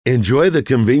Enjoy the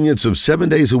convenience of 7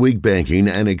 days a week banking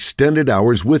and extended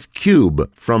hours with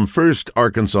Cube from First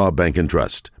Arkansas Bank and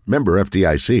Trust. Member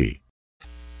FDIC.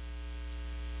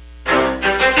 You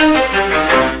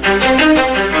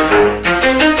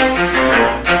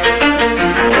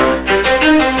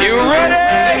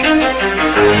ready?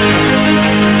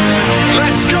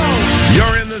 Let's go.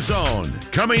 You're in the zone.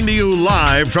 Coming to you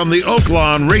live from the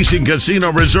Oaklawn Racing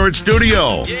Casino Resort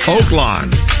Studio. Oaklawn,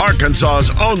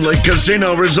 Arkansas's only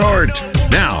casino resort.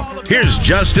 Now, here's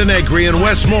Justin Acree and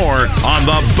Wes Moore on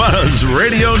the Buzz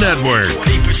Radio Network. 20%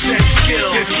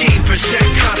 skill, 15%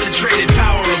 concentrated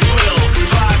power of will,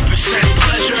 5%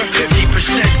 pleasure, 50%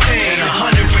 pain,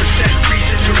 100%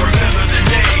 reason to remember the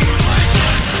name.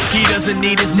 He doesn't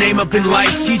need his name up in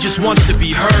lights, he just wants to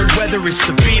be heard, whether it's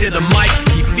the beat of the mic.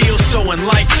 He feels so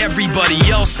unlike everybody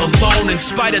else, alone, in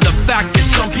spite of the fact that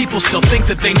some people still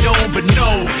think that they know, but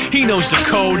no, he knows the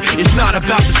code. It's not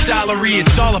about the salary,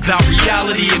 it's all about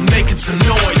reality and making some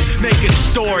noise, making a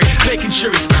story, making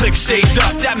sure his click stays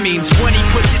up. That means when he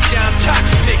puts it down, Tox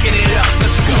picking it up.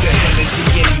 Let's go. Who the hell is he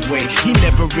anyway? He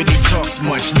never really talks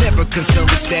much, never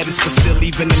concerned with status, but still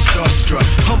even him starstruck.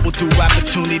 Humble through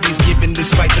opportunities given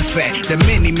despite the fact that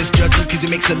many misjudge him because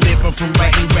he makes a living from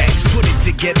writing raps. Put it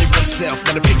together himself,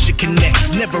 now the picture connects.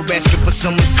 Never asking for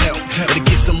someone's help or to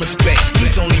get some respect.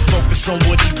 He's only focused on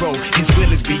what he wrote. His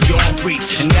will is beyond reach,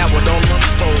 and now it all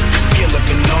unfolds. The skill of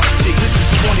an artist. This is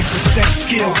 20%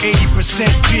 skill,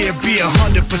 80% fear, be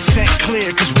 100%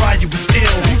 clear, cause Ryu was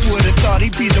ill. Who would've thought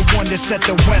he'd be the one that set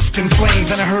the West in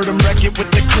flames? And I heard him wreck it with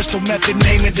the crystal method,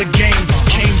 name of the game.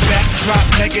 Came back,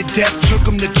 dropped Megadeth, took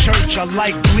him to church. I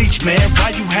like Bleach, man.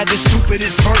 Ryu had the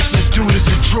stupidest verse, this dude is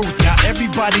the truth. Now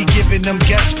everybody giving them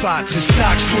guest spots and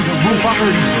stocks through the roof. I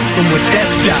heard him with that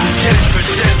stock.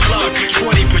 10% luck,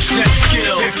 20%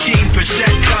 skill,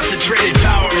 15% concentrated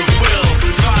power of will,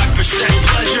 5%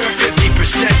 pleasure,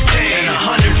 50% pain,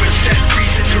 100%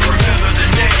 reason to remember the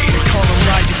name. They call him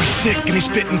Ryu, he's sick and he's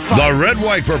spitting fire. The Red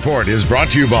White Report is brought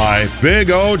to you by Big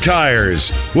O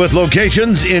Tires, with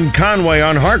locations in Conway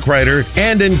on Harkrider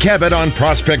and in Cabot on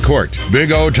Prospect Court.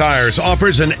 Big O Tires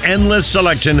offers an endless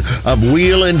selection of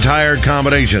wheel and tire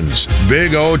combinations.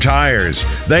 Big O Tires,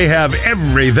 they have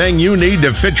everything you need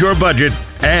to fit your budget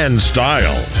and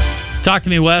style. Talk to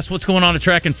me, Wes. What's going on at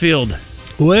track and field?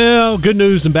 Well, good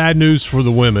news and bad news for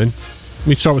the women. Let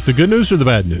me start with the good news or the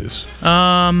bad news?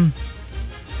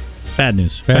 Bad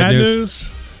news. Bad news?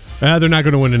 They're not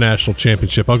going to win the national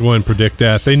championship. I'll go ahead and predict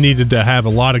that. They needed to have a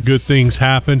lot of good things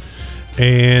happen,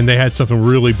 and they had something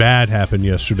really bad happen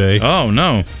yesterday. Oh,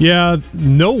 no. Yeah,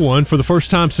 no one, for the first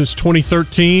time since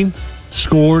 2013,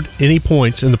 scored any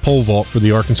points in the pole vault for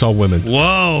the Arkansas women.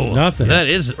 Whoa. Nothing. That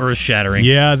is earth-shattering.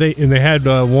 Yeah, they had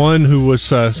one who was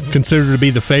considered to be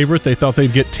the favorite. They thought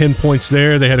they'd get 10 points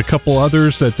there. They had a couple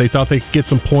others that they thought they could get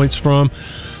some points from,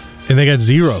 and they got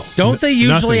zero. Don't they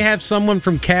usually have someone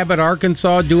from Cabot,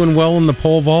 Arkansas doing well in the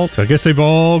pole vault? I guess they've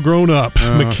all grown up.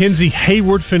 Mackenzie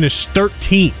Hayward finished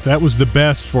 13th. That was the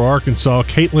best for Arkansas.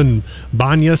 Caitlin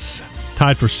Banyas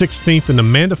tied for 16th, and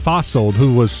Amanda Fossold,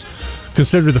 who was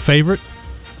considered the favorite,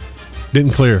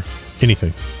 didn't clear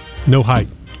anything. No height.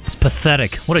 It's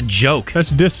pathetic. What a joke. That's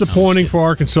disappointing for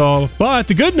Arkansas. But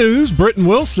the good news, Britton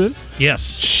Wilson. Yes.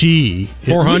 She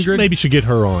 400. Maybe should get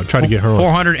her on. Try to get her on.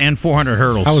 400 and 400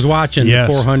 hurdles. I was watching the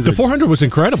 400. The 400 was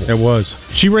incredible. It was.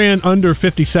 She ran under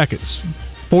 50 seconds.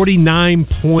 49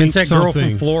 points. It's that girl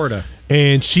from Florida.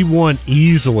 And she won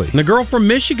easily. And the girl from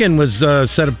Michigan was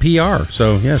set a PR,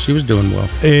 so yeah, she was doing well.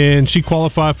 And she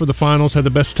qualified for the finals, had the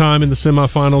best time in the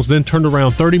semifinals, then turned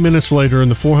around 30 minutes later in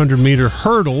the 400-meter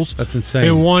hurdles. That's insane.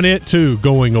 And won it, too,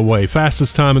 going away.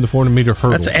 Fastest time in the 400-meter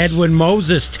hurdles. That's Edwin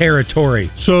Moses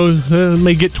territory. So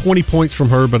they get 20 points from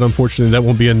her, but unfortunately that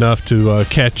won't be enough to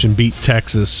catch and beat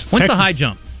Texas. When's the high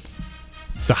jump?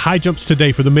 The high jumps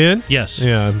today for the men? Yes.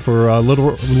 Yeah, for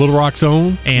Little Rock's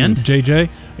own. And? JJ.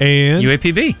 And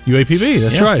UAPB,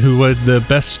 that's right, who had the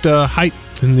best height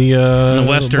in the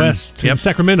West, in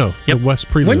Sacramento, the West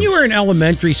prelims. When you were in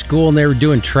elementary school and they were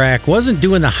doing track, wasn't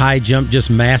doing the high jump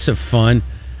just massive fun?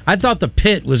 I thought the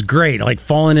pit was great, like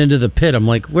falling into the pit. I'm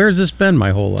like, where's this been my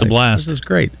whole life? It's a blast. This is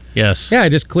great. Yes. Yeah, I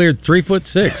just cleared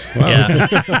 3'6". Wow. Yeah.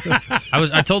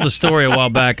 I told the story a while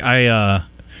back.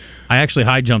 I actually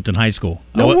high jumped in high school.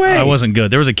 No way. I wasn't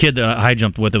good. There was a kid that I high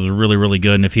jumped with that was really, really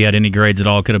good, and if he had any grades at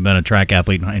all, could have been a track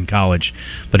athlete in college.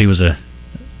 But he was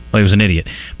an idiot.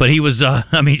 But he was,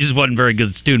 he just wasn't a very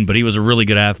good student, but he was a really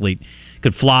good athlete.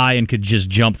 Could fly and could just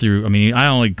jump through. I mean, I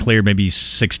only cleared maybe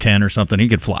 6'10" or something. He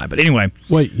could fly. But anyway.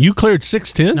 Wait, you cleared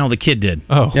 6'10"? No, the kid did.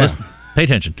 Oh. Yeah. Pay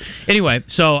attention. Anyway,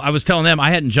 so I was telling them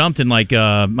I hadn't jumped in 4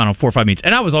 or 5 meets.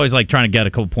 And I was always trying to get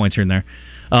a couple points here and there.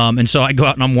 And so I go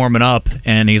out and I'm warming up,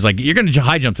 and he's like, "You're going to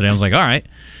high jump today." I was like, "All right."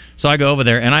 So I go over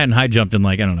there, and I hadn't high jumped in,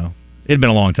 like, I don't know. It had been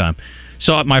a long time.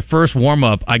 So at my first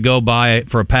warm-up, I go by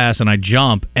for a pass, and I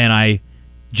jump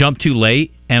too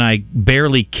late, and I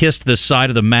barely kissed the side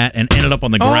of the mat and ended up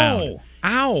on the ground.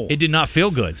 Ow. It did not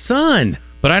feel good. Son.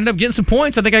 But I ended up getting some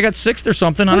points. I think I got 6th or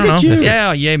something. I Look don't at know. you.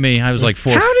 Yeah, yay me. I was like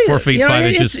 4 feet 5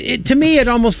 inches. To me, it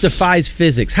almost defies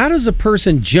physics. How does a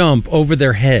person jump over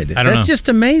their head? I don't know. That's just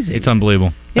amazing. It's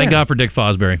unbelievable. Thank God for Dick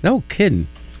Fosbury. No kidding.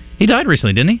 He died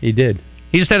recently, didn't he? He did.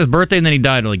 He just had his birthday and then he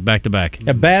died like back to back.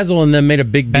 Yeah, Basil and them made a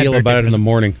big deal about it in the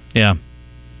morning. Yeah.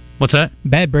 What's that?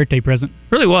 Bad birthday present.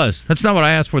 Really was. That's not what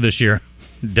I asked for this year.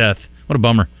 Death. What a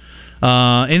bummer.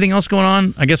 Anything else going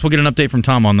on? I guess we'll get an update from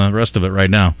Tom on the rest of it right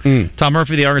now. Tom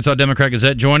Murphy, the Arkansas Democrat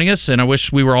Gazette, joining us, and I wish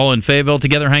we were all in Fayetteville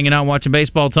together hanging out watching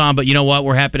baseball, Tom, but you know what?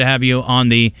 We're happy to have you on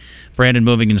the Brandon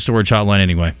Moving and Storage Hotline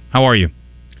anyway. How are you?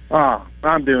 Oh,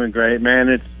 I'm doing great,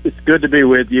 man. It's good to be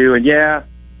with you. And, yeah,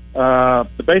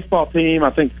 the baseball team, I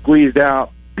think, squeezed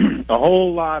out a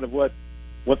whole lot of what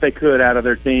they could out of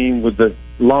their team with the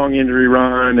long injury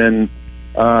run. And,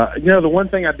 the one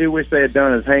thing I do wish they had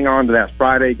done is hang on to that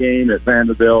Friday game at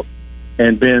Vanderbilt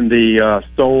and been the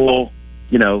sole,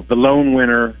 the lone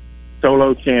winner,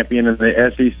 solo champion in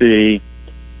the SEC,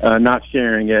 not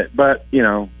sharing it. But,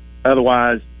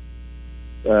 otherwise,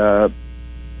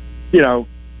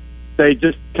 they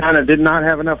just kind of did not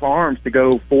have enough arms to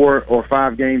go 4 or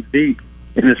 5 games deep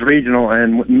in this regional,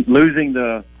 and losing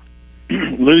the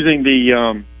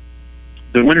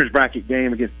winners bracket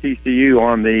game against TCU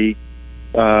on the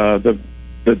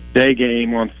day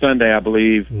game on Sunday, I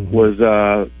believe, was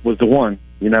the one.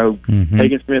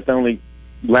 Hagen Smith only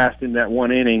lasted that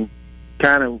one inning.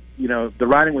 Kind of, the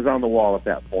writing was on the wall at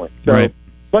that point. So, right.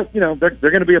 But they're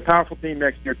going to be a powerful team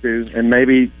next year too, and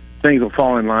maybe things will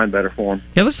fall in line better for them.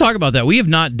 Yeah, let's talk about that. We have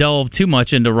not delved too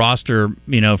much into roster,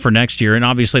 for next year, and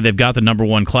obviously they've got the number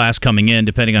 1 class coming in,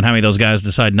 depending on how many of those guys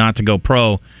decide not to go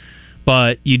pro.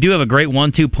 But you do have a great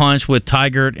 1-2 punch with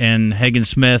Tigert and Hagen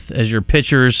Smith as your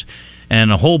pitchers,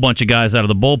 and a whole bunch of guys out of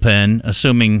the bullpen,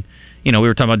 assuming, we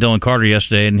were talking about Dylan Carter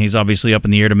yesterday, and he's obviously up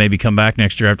in the air to maybe come back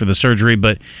next year after the surgery.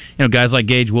 But, guys like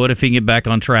Gage Wood, if he can get back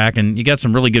on track, and you got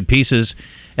some really good pieces.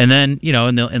 And then, in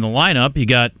the lineup, you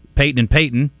got Peyton and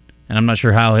Peyton, and I'm not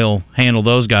sure how he'll handle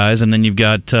those guys. And then you've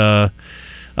got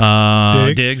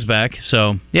Diggs back.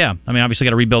 So, yeah, obviously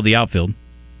got to rebuild the outfield.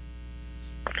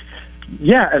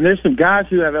 Yeah, and there's some guys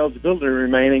who have eligibility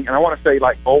remaining, and I want to say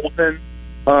like Bolton,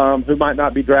 who might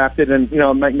not be drafted, and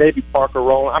maybe Parker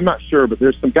Rowland. I'm not sure, but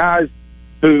there's some guys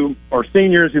who are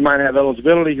seniors who might have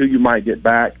eligibility who you might get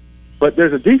back. But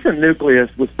there's a decent nucleus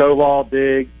with Stovall,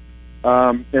 Diggs,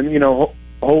 and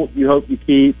Holt. You hope you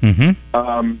keep.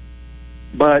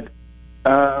 But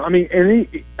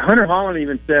Hunter Holland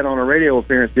even said on a radio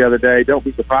appearance the other day, "Don't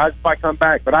be surprised if I come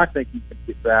back," but I think he can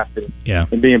get drafted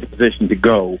and be in position to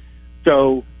go.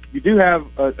 So you do have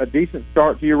a decent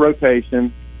start to your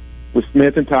rotation with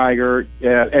Smith and Tiger,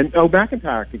 and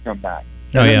McIntyre can come back.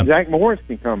 Zach Morris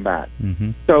can come back.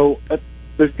 So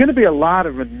there's going to be a lot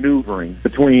of maneuvering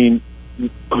between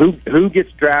who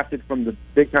gets drafted from the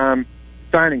big-time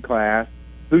signing class,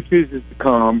 who chooses to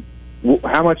come,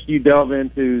 how much do you delve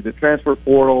into the transfer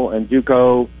portal and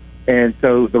JUCO, and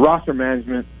so the roster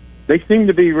management, they seem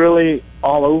to be really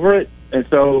all over it, and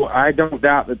so I don't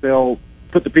doubt that they'll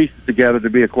put the pieces together to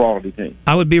be a quality team.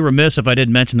 I would be remiss if I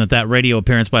didn't mention that radio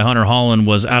appearance by Hunter Holland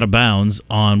was out of bounds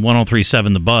on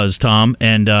 103.7 The Buzz, Tom,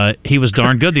 and he was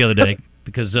darn good the other day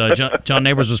because John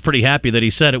Neighbors was pretty happy that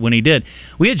he said it when he did.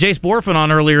 We had Jace Borfin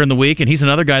on earlier in the week, and he's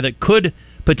another guy that could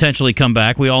potentially come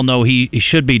back. We all know he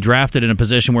should be drafted in a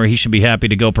position where he should be happy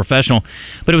to go professional.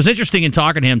 But it was interesting in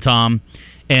talking to him, Tom,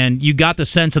 and you got the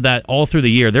sense of that all through the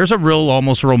year. There's a real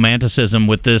almost romanticism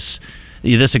with this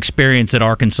experience at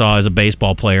Arkansas as a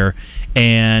baseball player,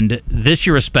 and this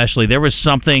year especially, there was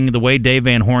something, the way Dave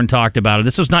Van Horn talked about it,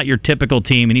 this was not your typical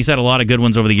team, and he's had a lot of good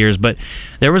ones over the years, but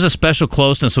there was a special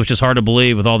closeness, which is hard to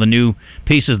believe with all the new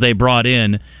pieces they brought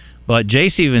in. But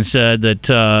Jace even said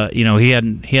that he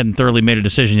hadn't thoroughly made a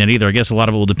decision yet either. I guess a lot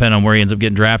of it will depend on where he ends up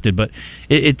getting drafted, but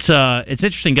it's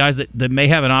interesting, guys that may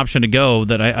have an option to go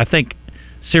that I think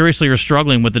seriously are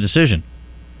struggling with the decision.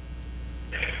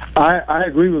 I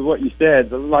agree with what you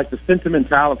said, like the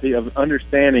sentimentality of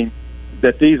understanding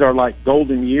that these are like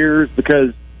golden years,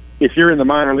 because if you're in the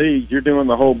minor leagues, you're doing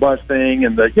the whole bus thing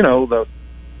and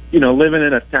living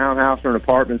in a townhouse or an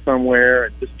apartment somewhere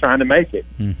and just trying to make it.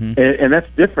 And that's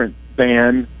different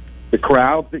than the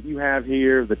crowds that you have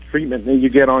here, the treatment that you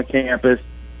get on campus,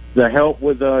 the help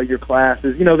with your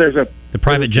classes. There's the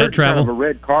private jet travel, kind of a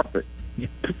red carpet.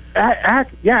 Yeah,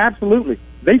 absolutely.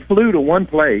 They flew to one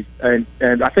place, and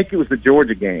I think it was the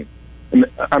Georgia game.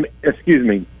 Excuse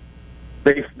me.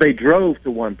 They drove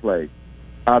to one place,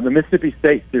 the Mississippi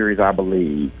State series, I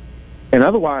believe. And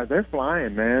otherwise, they're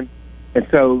flying, man. And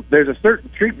so there's a certain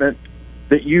treatment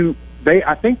that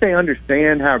I think they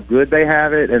understand how good they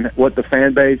have it and what the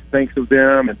fan base thinks of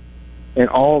them and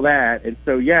all that. And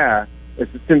so, yeah,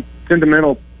 it's a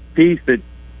sentimental piece that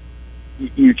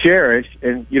you cherish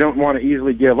and you don't want to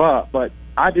easily give up. But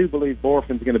I do believe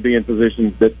Borfin's going to be in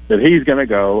position that he's going to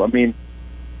go. I mean,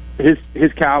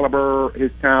 his caliber,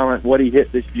 his talent, what he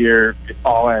hit this year, it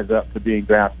all adds up to being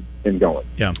drafted and going.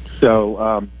 Yeah.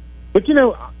 So, but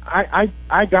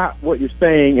I got what you're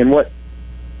saying, and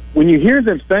when you hear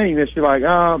them saying this, you're like,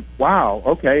 wow,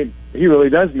 okay, he really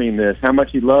does mean this. How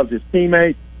much he loved his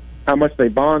teammates, how much they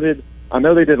bonded. I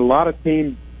know they did a lot of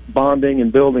team bonding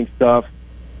and building stuff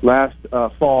last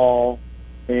fall,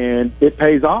 and it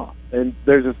pays off. And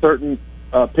there's a certain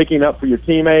picking up for your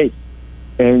teammates,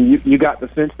 and you got the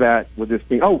sense that with this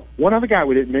team. Oh, one other guy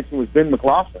we didn't mention was Ben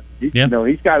McLaughlin. He's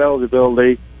got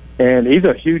eligibility, and he's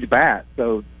a huge bat.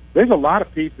 So there's a lot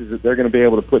of pieces that they're going to be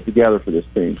able to put together for this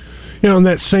team. On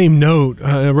that same note,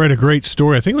 I read a great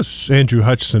story. I think it was Andrew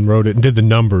Hutchison wrote it and did the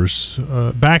numbers.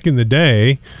 Back in the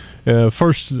day,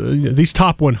 these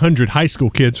top 100 high school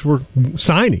kids were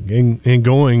signing and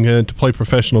going to play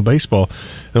professional baseball.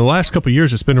 In the last couple of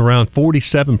years, it's been around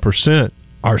 47%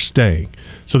 are staying.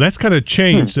 So that's kind of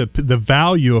changed the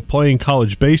value of playing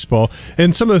college baseball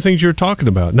and some of the things you're talking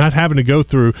about, not having to go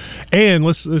through. And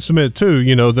let's admit, too,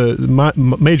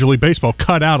 the Major League Baseball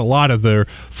cut out a lot of their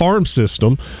farm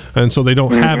system, and so they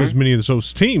don't have as many of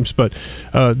those teams. But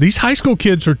these high school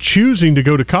kids are choosing to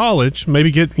go to college,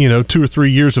 maybe get 2 or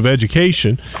 3 years of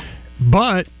education,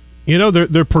 but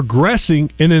they're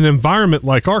progressing in an environment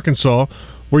like Arkansas,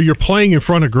 where you're playing in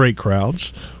front of great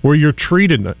crowds, where you're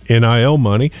treated NIL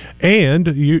money, and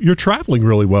you're traveling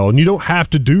really well. And you don't have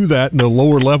to do that in the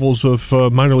lower levels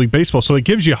of minor league baseball. So it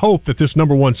gives you hope that this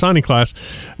number one signing class,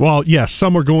 while, yes,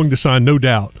 some are going to sign, no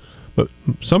doubt, but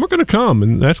some are going to come,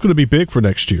 and that's going to be big for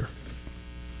next year.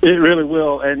 It really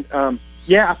will. And,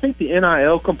 I think the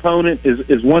NIL component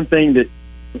is one thing that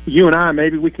you and I,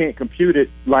 maybe we can't compute it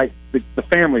like the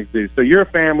families do. So you're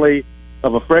a family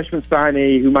of a freshman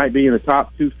signee who might be in the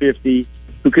top 250,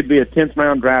 who could be a 10th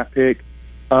round draft pick.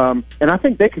 And I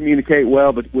think they communicate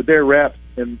well but with their reps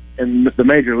in the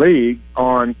major league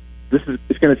on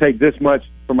it's going to take this much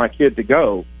for my kid to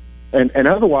go. And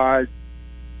otherwise,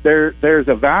 there's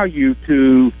a value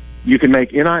to, you can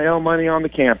make NIL money on the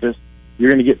campus, you're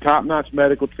going to get top-notch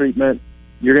medical treatment,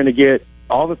 you're going to get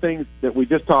all the things that we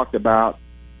just talked about,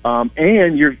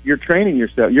 and you're training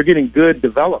yourself. You're getting good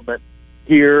development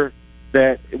here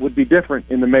that it would be different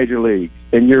in the major leagues,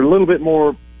 and you're a little bit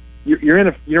more. You're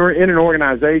in an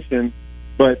organization,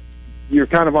 but you're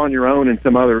kind of on your own in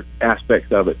some other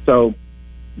aspects of it. So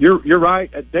you're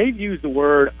right. Dave used the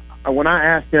word when I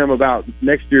asked him about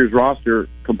next year's roster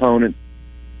components.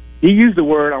 He used the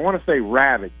word, I want to say,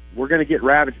 ravaged. We're going to get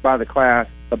ravaged by the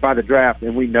draft,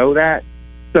 and we know that.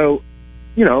 So,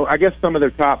 I guess some of their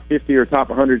top 50 or top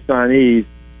 100 signees,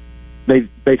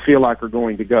 they feel like are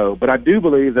going to go. But I do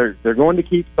believe they're going to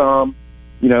keep some.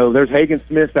 There's Hagen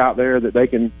Smiths out there that they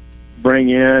can bring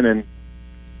in,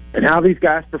 and how these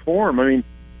guys perform. I mean,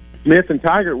 Smith and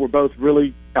Tigert were both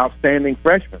really outstanding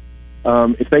freshmen.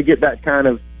 If they get that kind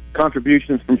of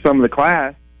contributions from some of the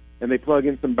class and they plug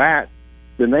in some bats,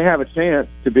 then they have a chance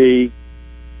to be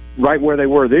right where they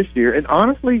were this year. And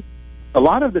honestly, a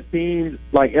lot of the teams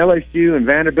like LSU and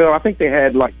Vanderbilt, I think they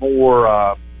had like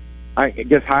more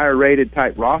higher rated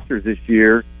type rosters this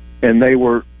year, and they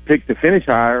were picked to finish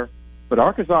higher. But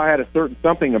Arkansas had a certain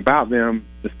something about them,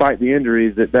 despite the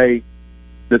injuries, that they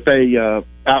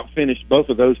outfinished both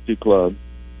of those two clubs.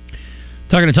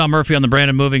 Talking to Tom Murphy on the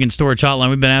Brandon Moving and Storage Hotline.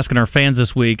 We've been asking our fans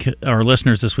this week, our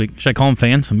listeners this week. Should I call them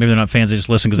fans? Maybe they're not fans; they just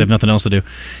listen because they have nothing else to do.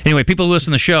 Anyway, people who listen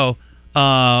to the show,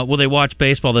 will they watch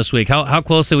baseball this week? How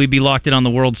closely will we be locked in on the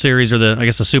World Series or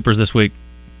the Supers this week?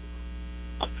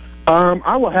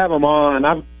 I will have them on.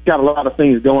 I've got a lot of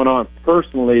things going on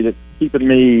personally that's keeping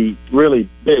me really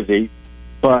busy,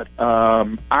 but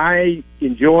I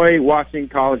enjoy watching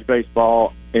college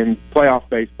baseball and playoff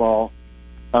baseball,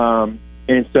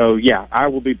 and so, I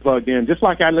will be plugged in, just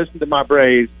like I listen to my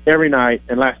Braves every night,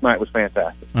 and last night was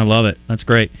fantastic. I love it. That's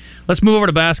great. Let's move over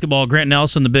to basketball. Grant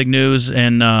Nelson, the big news,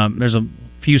 and there's a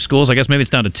few schools, I guess maybe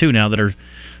it's down to 2 now, that are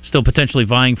still potentially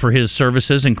vying for his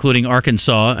services, including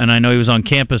Arkansas, and I know he was on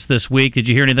campus this week. Did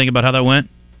you hear anything about how that went?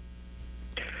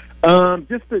 I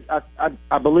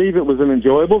believe it was an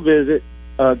enjoyable visit.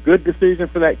 a good decision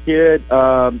for that kid.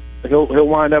 He'll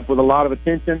wind up with a lot of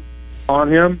attention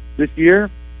on him this year.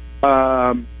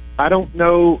 I don't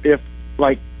know if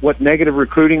what negative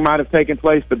recruiting might have taken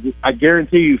place, but I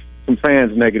guarantee you some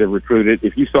fans negative recruited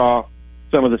if you saw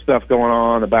some of the stuff going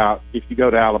on about if you go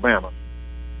to Alabama.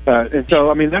 And so,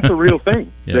 I mean, that's a real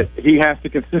thing that he has to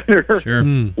consider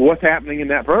what's happening in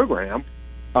that program.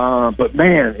 But,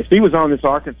 man, if he was on this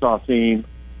Arkansas team,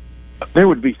 there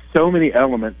would be so many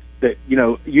elements that,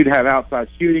 you'd have outside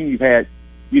shooting, you'd have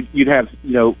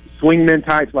swingman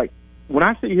types. Like, when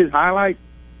I see his highlights,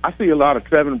 I see a lot of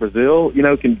Trevin Brazile,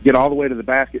 can get all the way to the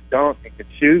basket, dunk, and can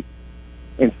shoot.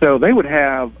 And so they would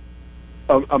have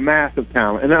a massive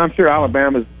talent. And I'm sure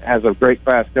Alabama has a great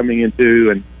class coming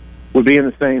into and would be in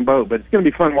the same boat. But it's going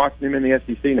to be fun watching him in the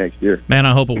SEC next year. Man,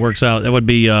 I hope it works out. That would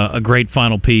be a great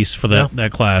final piece for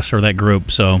that class or that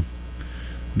group. So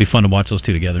it'd be fun to watch those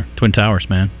two together. Twin Towers,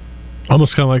 man.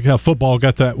 Almost kind of like how football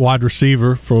got that wide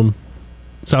receiver from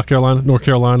North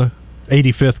Carolina,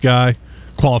 85th guy,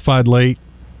 qualified late.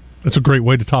 That's a great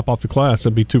way to top off the class.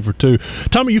 That'd be 2 for 2.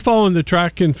 Tommy, you following the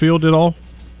track and field at all?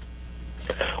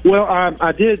 Well,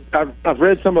 I did. I've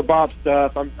read some of Bob's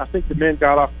stuff. I think the men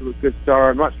got off to a good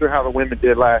start. I'm not sure how the women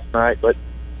did last night, but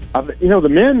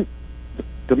the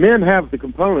men have the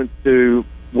components to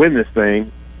win this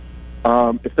thing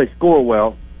if they score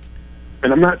well.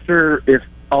 And I'm not sure if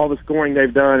all the scoring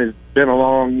they've done has been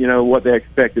along, what they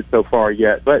expected so far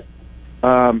yet. But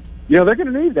they're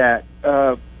going to need that.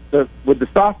 With the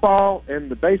softball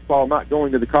and the baseball not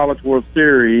going to the College World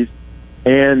Series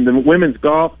and the women's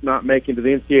golf not making to the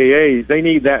NCAAs, they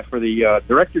need that for the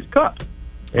Directors' Cup.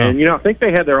 And, I think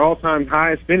they had their all-time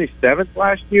highest finish 7th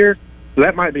last year, so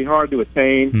that might be hard to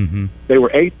attain. Mm-hmm. They were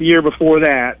 8th the year before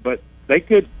that, but they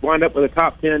could wind up with a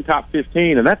top 10, top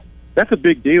 15, and that's a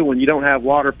big deal when you don't have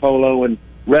water polo and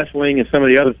wrestling and some of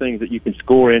the other things that you can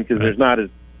score in because there's not as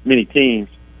many teams.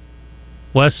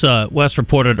 Wes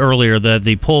reported earlier that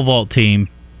the pole vault team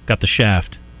got the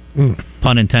shaft,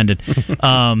 pun intended.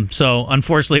 So,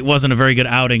 unfortunately, it wasn't a very good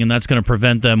outing, and that's going to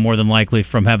prevent them more than likely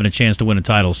from having a chance to win a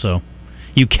title. So,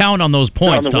 you count on those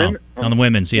points, Tom. On the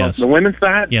women's, yes. On the women's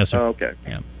side? Yes, sir. Oh, okay.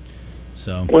 Yeah.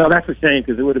 So. Well, that's a shame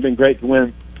because it would have been great to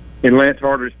win in Lance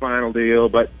Harder's final deal.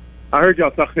 But I heard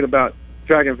y'all talking about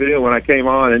track and field when I came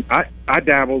on, and I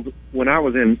dabbled when I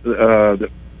was in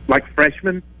like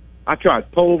freshman. I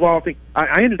tried pole vaulting.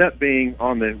 I ended up being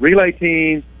on the relay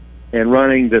teams and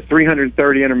running the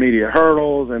 330 intermediate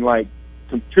hurdles and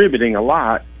contributing a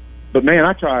lot. But man,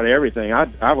 I tried everything. I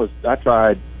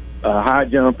tried high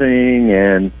jumping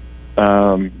and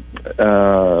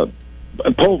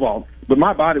pole vault. But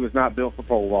my body was not built for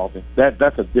pole vaulting.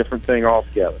 That's a different thing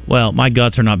altogether. Well, my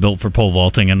guts are not built for pole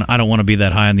vaulting, and I don't want to be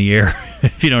that high in the air,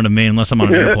 if you know what I mean, unless I'm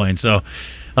on an airplane. So.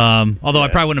 Although I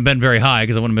probably wouldn't have been very high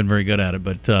because I wouldn't have been very good at it.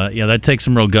 But, that takes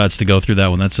some real guts to go through that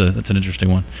one. That's an interesting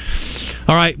one.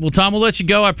 All right. Well, Tom, we'll let you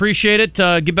go. I appreciate it.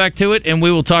 Get back to it, and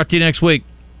we will talk to you next week.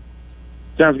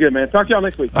 Sounds good, man. Talk to y'all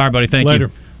next week. All right, buddy. Thank Later.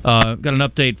 you. Got an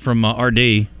update from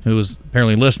RD, who was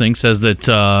apparently listening, says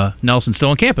that Nelson's still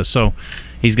on campus. So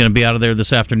he's going to be out of there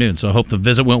this afternoon. So I hope the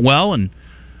visit went well, and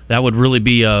that would really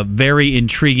be a very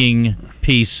intriguing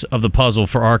piece of the puzzle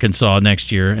for Arkansas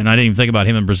next year. And I didn't even think about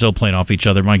him and Brazile playing off each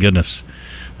other. My goodness,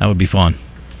 that would be fun.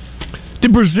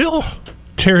 Did Brazile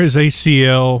tear his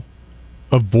ACL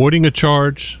avoiding a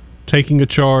charge, taking a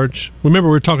charge? Remember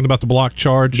we were talking about the block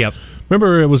charge? Yep.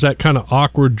 Remember it was that kind of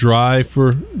awkward drive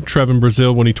for Trevin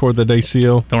Brazile when he tore that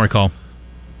ACL? Don't recall.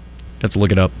 Have to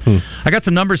look it up. I got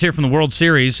some numbers here from the World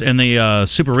Series and the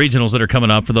Super Regionals that are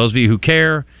coming up for those of you who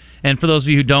care. And for those of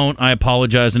you who don't, I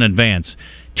apologize in advance.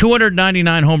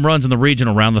 299 home runs in the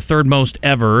regional round, the third most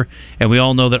ever. And we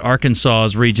all know that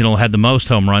Arkansas's regional had the most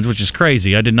home runs, which is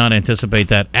crazy. I did not anticipate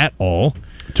that at all.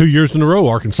 2 years in a row,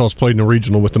 Arkansas's played in a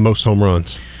regional with the most home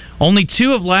runs. Only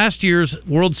 2 of last year's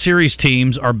World Series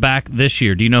teams are back this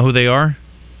year. Do you know who they are?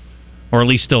 Or at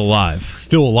least still alive?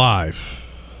 Still alive.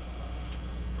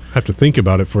 Have to think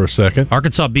about it for a second.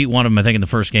 Arkansas beat one of them, I think, in the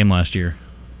first game last year.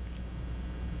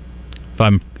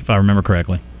 If I remember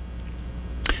correctly.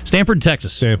 Stanford,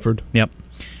 Texas. Stanford. Yep.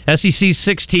 SEC's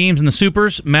 6 teams in the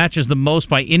Supers matches the most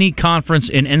by any conference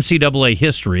in NCAA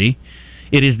history.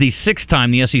 It is the 6th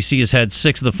time the SEC has had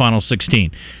 6 of the final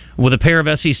 16. With a pair of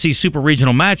SEC Super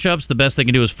Regional matchups, the best they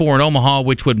can do is 4 in Omaha,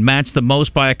 which would match the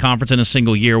most by a conference in a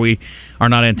single year. We are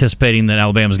not anticipating that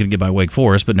Alabama is going to get by Wake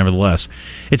Forest, but nevertheless.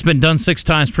 It's been done 6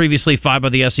 times previously, 5 by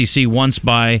the SEC, once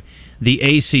by the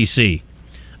ACC.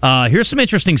 Here's some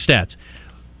interesting stats.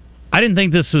 I didn't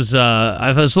think this was... it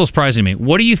was a little surprising to me.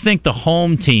 What do you think the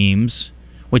home teams,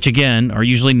 which again are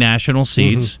usually national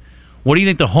seeds, what do you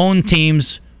think the home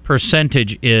teams'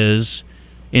 percentage is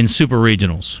in super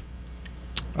regionals?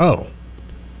 60%.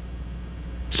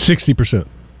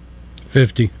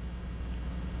 50.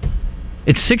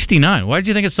 It's 69. Why did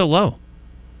you think it's so low?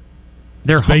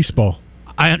 They're baseball.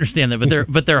 I understand that,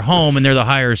 but they're home and they're the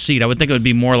higher seed. I would think it would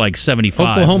be more like 75.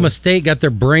 Oklahoma State got their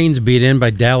brains beat in by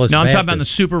Dallas. No, I'm Baptist. talking about the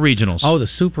super regionals. Oh, the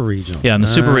super regionals. Yeah, in the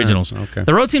super regionals. Okay.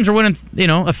 The road teams are winning,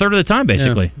 a third of the time,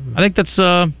 basically. Yeah. I think that's,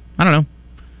 I don't know.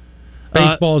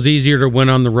 Baseball is easier to win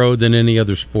on the road than any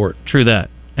other sport. True that.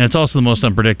 And it's also the most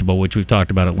unpredictable, which we've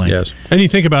talked about at length. Yes. And you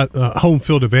think about home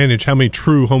field advantage, how many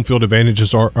true home field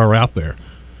advantages are out there?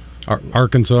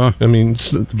 Arkansas. I mean,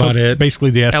 it's about it. Basically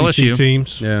the SEC LSU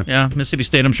teams. Yeah, Mississippi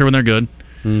State, I'm sure when they're good.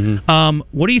 Mm-hmm.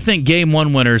 What do you think game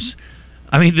one winners...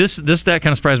 I mean, this stat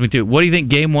kind of surprised me, too. What do you think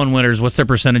game one winners, what's their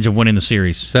percentage of winning the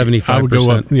series? 75%. I would go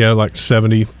up, like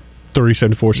 70, 30,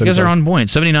 74, 75. You guys are on point,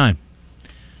 79.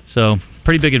 So,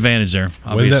 pretty big advantage there,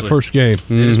 obviously. Win that first game.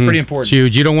 It is pretty important. It's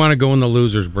huge. You don't want to go in the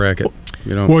losers bracket.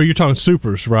 Well, you're talking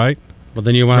supers, right? Well,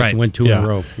 then you want to win two in a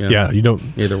row. Yeah, you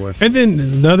don't. Either way. And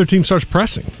then the other team starts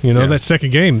pressing. That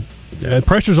second game,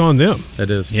 pressure's on them.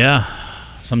 It is. Yeah,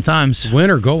 sometimes. Win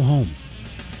or go home.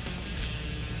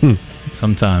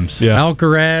 Sometimes. Yeah.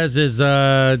 Alcaraz is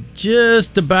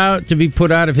just about to be put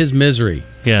out of his misery.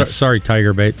 Yes. Sorry,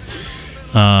 Tiger Bait.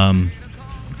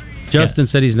 Justin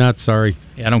said he's not sorry.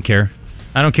 Yeah, I don't care.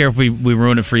 I don't care if we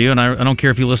ruin it for you, and I don't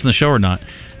care if you listen to the show or not.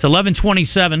 It's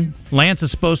 11:27. Lance is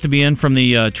supposed to be in from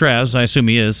the Travs. I assume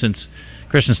he is, since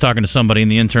Christian's talking to somebody,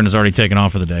 and the intern has already taken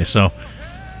off for the day. So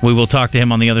we will talk to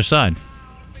him on the other side.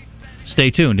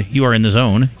 Stay tuned. You are in the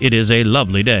zone. It is a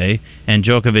lovely day, and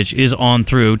Djokovic is on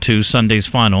through to Sunday's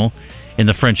final in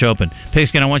the French Open.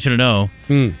 Pigskin, I want you to know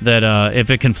that if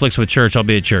it conflicts with church, I'll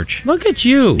be at church. Look at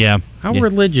you. Yeah. How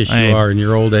religious you are in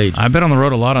your old age. I've been on the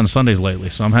road a lot on Sundays lately,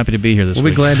 so I'm happy to be here this week.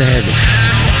 We'll be glad to have you.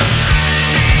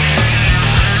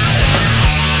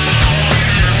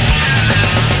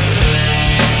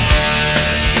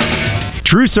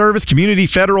 True Service Community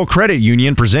Federal Credit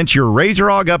Union presents your Razor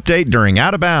Hog update during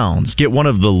Out of Bounds. Get one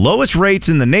of the lowest rates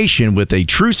in the nation with a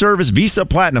True Service Visa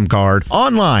Platinum card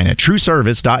online at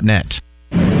trueservice.net.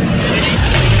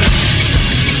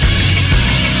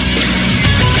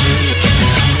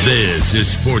 This is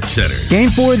SportsCenter. Game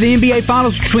 4 of the NBA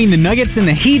Finals between the Nuggets and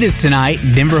the Heat is tonight.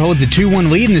 Denver holds a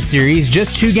 2-1 lead in the series,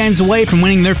 just 2 games away from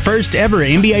winning their first ever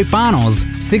NBA Finals.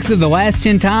 6 of the last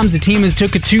 10 times the team has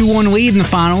took a 2-1 lead in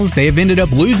the finals, they have ended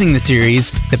up losing the series.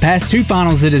 The past 2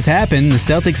 finals it has happened, the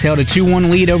Celtics held a 2-1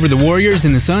 lead over the Warriors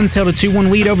and the Suns held a 2-1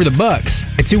 lead over the Bucks.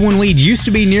 A 2-1 lead used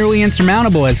to be nearly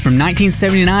insurmountable, as from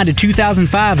 1979 to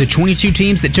 2005, the 22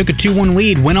 teams that took a 2-1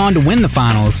 lead went on to win the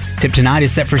finals. Tip tonight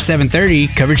is set for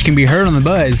 7:30. Coverage can be heard on the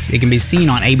Buzz. It can be seen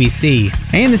on ABC.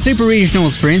 And the Super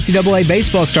Regionals for NCAA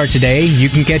baseball start today. You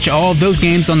can catch all of those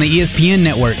games on the ESPN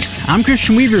networks. I'm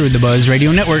Christian Weaver with the Buzz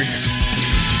Radio Network.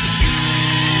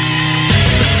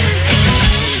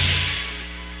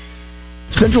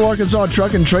 Central Arkansas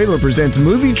Truck and Trailer presents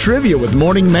Movie Trivia with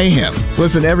Morning Mayhem.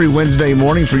 Listen every Wednesday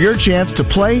morning for your chance to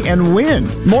play and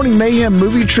win. Morning Mayhem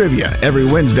Movie Trivia every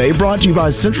Wednesday, brought to you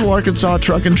by Central Arkansas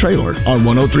Truck and Trailer on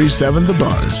 103.7 The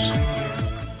Buzz.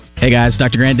 Hey guys,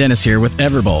 Dr. Grant Dennis here with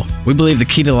Everbowl. We believe the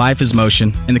key to life is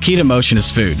motion, and the key to motion is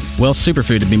food. Well,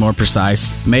 superfood to be more precise,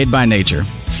 made by nature.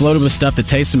 It's loaded with stuff that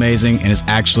tastes amazing and is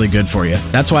actually good for you.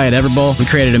 That's why at Everbowl, we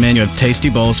created a menu of tasty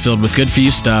bowls filled with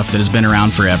good-for-you stuff that has been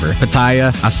around forever.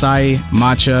 Pitaya, acai,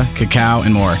 matcha, cacao,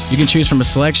 and more. You can choose from a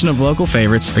selection of local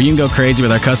favorites, or you can go crazy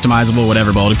with our customizable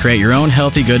whatever bowl to create your own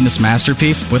healthy goodness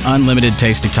masterpiece with unlimited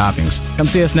tasty toppings. Come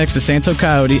see us next to Santo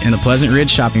Coyote in the Pleasant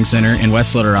Ridge Shopping Center in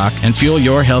West Little Rock and fuel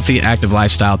your healthy, active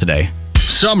lifestyle today.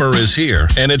 Summer is here,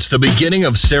 and it's the beginning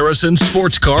of Saracen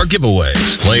sports car giveaways.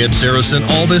 Play at Saracen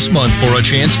all this month for a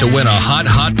chance to win a hot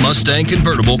Mustang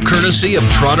convertible courtesy of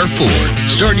Trotter Ford.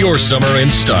 Start your summer in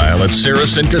style at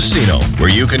Saracen Casino,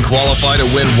 where you can qualify to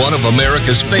win one of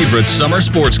America's favorite summer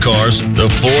sports cars, the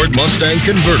Ford Mustang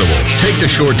convertible. Take the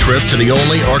short trip to the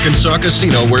only Arkansas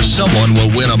casino where someone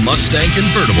will win a Mustang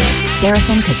convertible.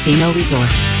 Saracen Casino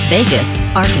Resort, Vegas,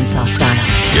 Arkansas style.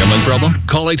 Gambling problem?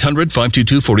 Call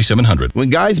 800-522-4700. When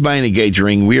guys buy an engagement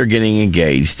ring, we are getting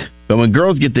engaged. But when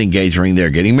girls get the engagement ring, they're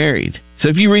getting married. So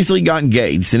if you recently got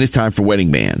engaged, then it's time for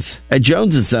wedding bands. At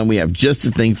Jones & Son, we have just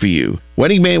the thing for you.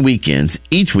 Wedding band weekends,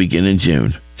 each weekend in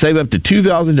June. Save up to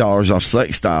 $2,000 off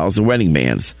select styles of wedding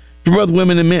bands for both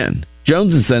women and men.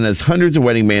 Jones & Son has hundreds of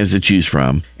wedding bands to choose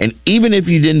from, and even if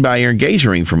you didn't buy your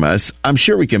engagement ring from us, I'm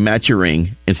sure we can match your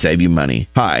ring and save you money.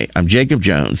 Hi, I'm Jacob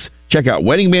Jones. Check out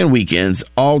Wedding Band Weekends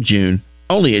all June,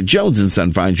 only at Jones &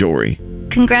 Son Fine Jewelry.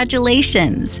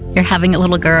 Congratulations, you're having a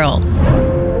little girl.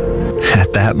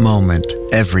 At that moment,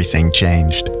 everything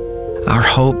changed. Our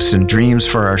hopes and dreams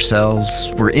for ourselves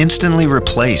were instantly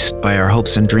replaced by our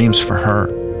hopes and dreams for her.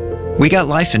 We got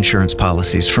life insurance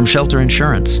policies from Shelter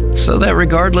Insurance, so that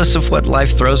regardless of what life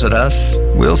throws at us,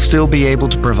 we'll still be able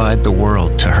to provide the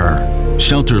world to her.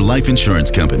 Shelter Life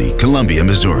Insurance Company, Columbia,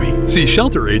 Missouri. See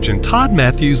Shelter agent Todd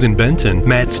Matthews in Benton,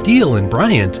 Matt Steele in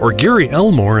Bryant, or Gary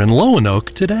Elmore in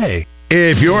Lonoke today.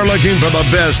 If you're looking for the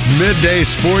best midday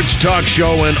sports talk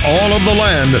show in all of the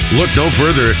land, look no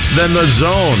further than The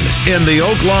Zone in the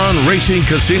Oaklawn Racing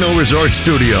Casino Resort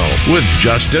Studio with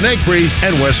Justin Acree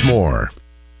and Wes Moore.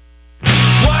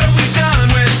 What have we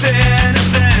done with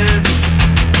innocence?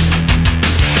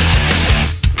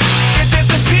 It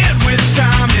disappeared with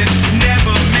time, it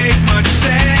never made much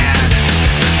sense.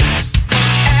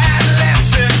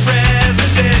 Adolescent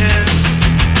residents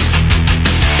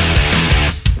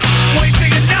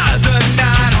wasting another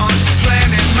night on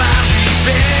planning my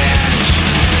revenge.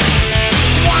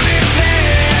 One is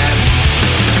dead.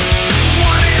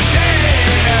 One is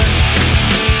dead.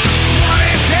 One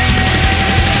is dead.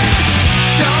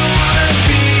 Don't wanna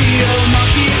be a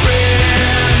monkey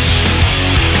wrench.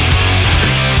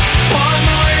 One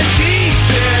more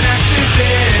indecent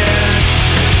accident.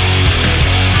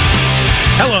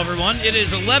 Hello, everyone. It is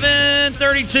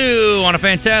 11:32 on a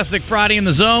fantastic Friday in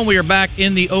the Zone. We are back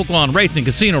in the Oaklawn Racing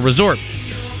Casino Resort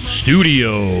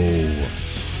Studio.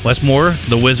 Wes Moore,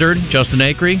 the Wizard, Justin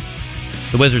Acree,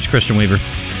 the Wizard's Christian Weaver.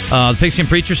 The Pigskin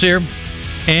Preacher's here.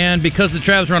 And because the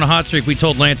Travs were on a hot streak, we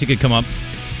told Lance he could come up.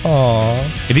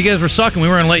 Aw. If you guys were sucking, we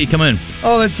weren't going to let you come in.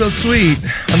 Oh, that's so sweet.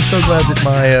 I'm so glad that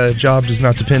my job does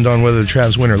not depend on whether the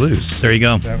Travs win or lose. There you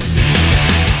go.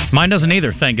 Mine doesn't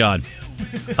either, thank God.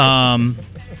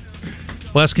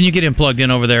 Wes, can you get him plugged in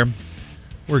over there?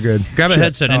 We're good. Grab a Shit.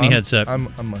 headset, any headset.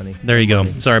 I'm money. There you go.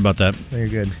 Sorry about that. No, you're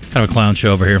good. Kind of a clown show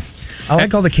over here. I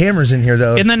like all the cameras in here,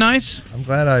 though. Isn't that nice? I'm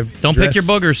glad I Don't pick your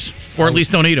boogers, or at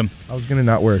least don't eat them. I was going to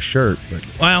not wear a shirt, but...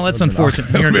 Well, that's unfortunate.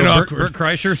 You're going to Bert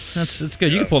Kreischer? That's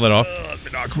good. You can pull that off. It's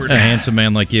been awkward. A handsome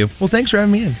man like you. Well, thanks for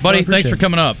having me in. Buddy, thanks for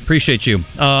coming up. Appreciate you.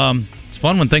 It's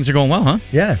fun when things are going well, huh?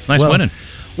 Yeah. It's nice winning.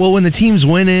 Well, when the team's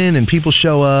winning and people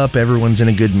show up, everyone's in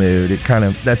a good mood.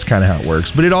 That's kind of how it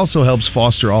works. But it also helps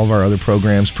foster all of our other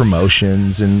programs,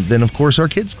 promotions, and then, of course, our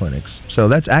kids' clinics. So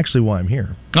that's actually why I'm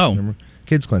here. Oh. Remember?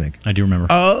 Kids' clinic. I do remember.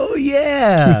 Oh,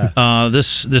 yeah.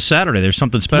 This Saturday, there's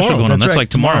something special going on. That's right, like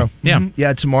tomorrow. Yeah. Mm-hmm.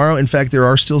 Yeah, tomorrow. In fact, there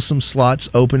are still some slots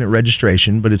open at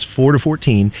registration, but it's 4 to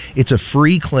 14. It's a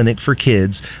free clinic for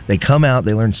kids. They come out,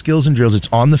 they learn skills and drills. It's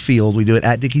on the field. We do it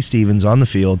at Dickie Stevens on the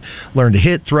field. Learn to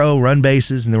hit, throw, run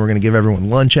bases, and then we're going to give everyone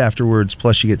lunch afterwards.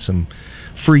 Plus, you get some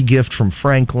free gift from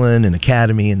Franklin and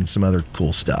Academy and some other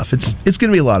cool stuff. It's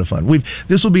going to be a lot of fun.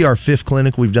 This will be our 5th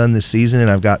clinic we've done this season, and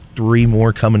I've got 3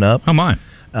 more coming up. Oh, my.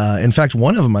 In fact,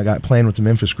 one of them I got playing with the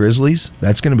Memphis Grizzlies.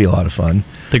 That's going to be a lot of fun.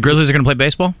 The Grizzlies are going to play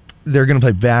baseball? They're going to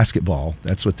play basketball.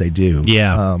 That's what they do.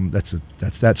 Yeah. That's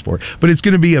that sport. But it's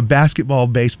going to be a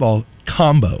basketball-baseball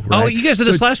combo, right? Oh, you guys did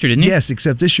this last year, didn't you? Yes,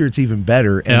 except this year it's even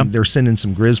better, and they're sending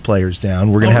some Grizz players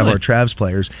down. We're going to have our Travs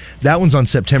players. That one's on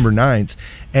September 9th,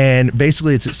 and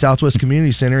basically it's at Southwest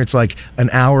Community Center. It's like an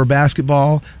hour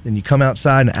basketball, then you come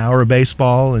outside, an hour of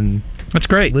baseball, and that's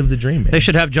great. Live the dream, man. They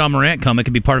should have John Morant come. It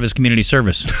could be part of his community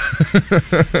service.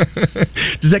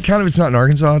 Does that count if it's not in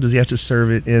Arkansas? Does he have to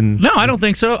serve it in... No, I don't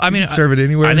think so. I mean, serve it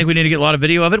anywhere? I think we need to get a lot of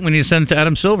video of it. We need to send it to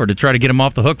Adam Silver to try to get him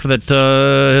off the hook for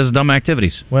his dumb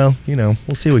activities. Well, we'll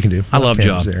see what we can do. I love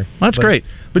John. There. That's great.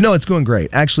 But no, it's going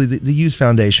great. Actually, the Youth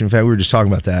Foundation, in fact, we were just talking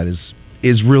about that,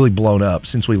 is really blown up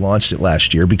since we launched it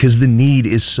last year because the need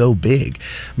is so big.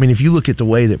 I mean, if you look at the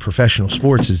way that professional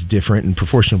sports is different and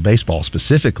professional baseball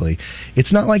specifically,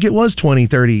 it's not like it was 20,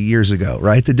 30 years ago,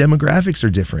 right? The demographics are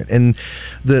different and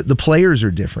the players are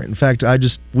different. In fact,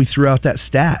 we threw out that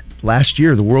stat last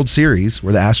year, the World Series,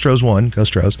 where the Astros won, go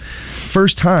Stros,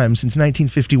 first time since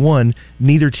 1951,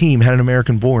 neither team had an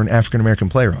American-born African-American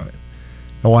player on it.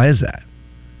 Now, why is that?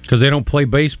 Because they don't play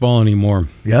baseball anymore.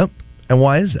 Yep. And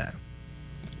why is that?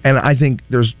 And I think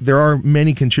there are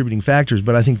many contributing factors,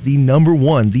 but I think the number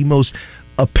one, the most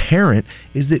apparent,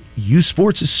 is that youth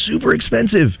sports is super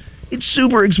expensive. It's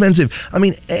super expensive. I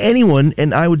mean, anyone,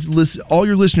 and I would list all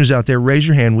your listeners out there, raise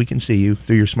your hand. We can see you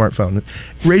through your smartphone.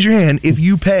 Raise your hand if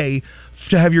you pay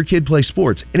to have your kid play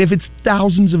sports. And if it's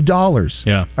thousands of dollars.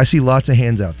 Yeah. I see lots of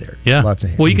hands out there. Yeah. Lots of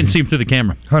hands. Well, you can see them through the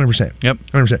camera. 100%. Yep.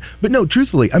 100%. But no,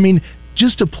 truthfully, I mean,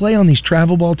 just to play on these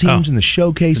travel ball teams and the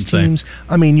showcase teams,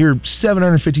 I mean, you're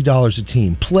 $750 a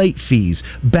team. Plate fees,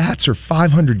 bats are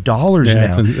 $500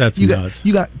 now. That's nuts.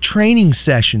 You got training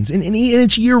sessions, and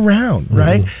it's year round,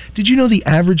 right? Did you know the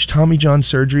average Tommy John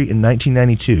surgery in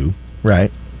 1992, right,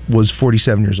 was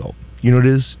 47 years old? You know what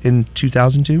it is in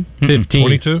 2002? 15.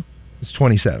 22? It's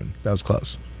 27. That was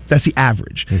close. That's the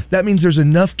average. That means there's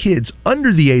enough kids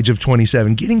under the age of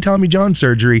 27 getting Tommy John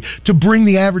surgery to bring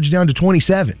the average down to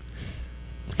 27.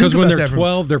 Because when they're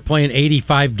 12, they're playing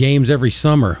 85 games every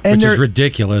summer, which is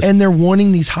ridiculous. And they're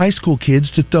wanting these high school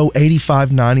kids to throw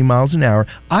 85, 90 miles an hour.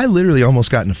 I literally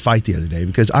almost got in a fight the other day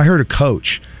because I heard a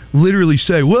coach literally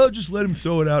say, well, just let him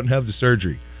throw it out and have the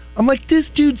surgery. I'm like, this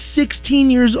dude's 16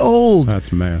 years old. That's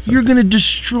massive. You're going to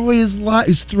destroy his life.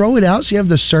 Throw it out so you have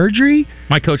the surgery?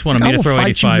 My coach wanted me to throw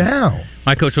 85. Now.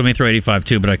 My coach wanted me to throw 85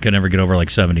 too, but I could never get over like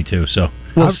 72. So,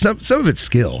 well, some of it's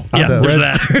skill. Yeah, there's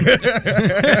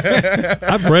that.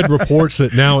 I've read reports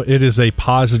that now it is a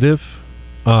positive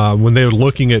when they're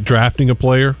looking at drafting a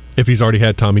player if he's already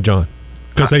had Tommy John.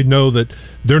 Because they know that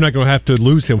they're not going to have to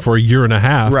lose him for a year and a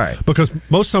half. Right. Because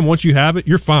most of the time, once you have it,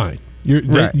 you're fine.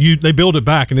 They build it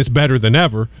back, and it's better than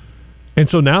ever. And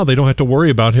so now they don't have to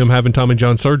worry about him having Tommy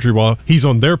John surgery while he's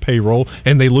on their payroll,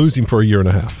 and they lose him for a year and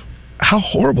a half. How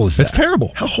horrible is that? It's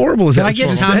terrible. How horrible is that? Can I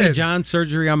get Tommy John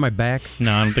surgery on my back?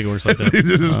 No, I don't think it works like that.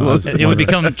 It would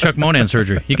become Chuck Monan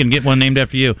surgery. You can get one named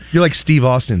after you. You're like Steve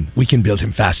Austin. We can build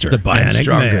him faster. The Bionic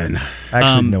Man.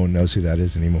 Actually, no one knows who that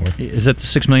is anymore. Is that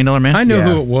the $6 Million Man? I know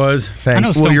who it was.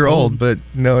 Thanks. Well, you're old, but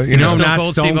no, you're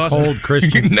not Stone Cold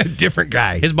Christian. A different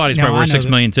guy. His body's probably worth $6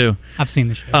 million too. I've seen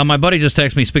the show. My buddy just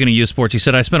texted me. Speaking of youth sports, he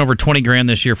said I spent over $20,000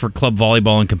 this year for club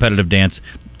volleyball and competitive dance.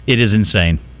 It is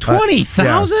insane.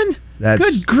 20,000?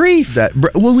 Good grief!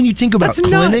 Well, when you think about That's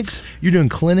clinics, nuts. You're doing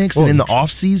clinics, and in the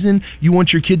off season, you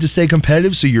want your kid to stay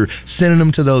competitive, so you're sending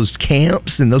them to those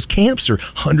camps, and those camps are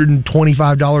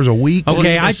 $125 a week.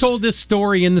 Okay, I told this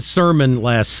story in the sermon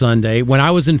last Sunday. When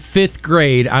I was in 5th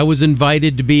grade, I was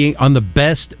invited to be on the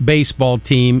best baseball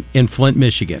team in Flint,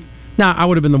 Michigan. Now, I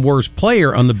would have been the worst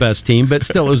player on the best team, but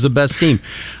still, it was the best team.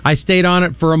 I stayed on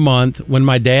it for a month. When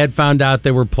my dad found out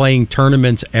they were playing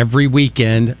tournaments every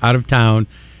weekend out of town,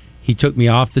 he took me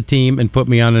off the team and put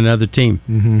me on another team.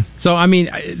 Mm-hmm. So, I mean,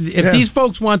 if these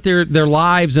folks want their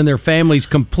lives and their families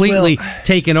completely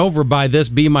taken over by this,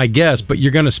 be my guest, but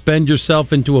you're going to spend yourself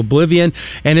into oblivion,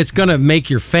 and it's going to make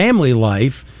your family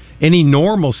life, any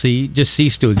normalcy, just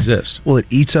cease to exist. Well, it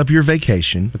eats up your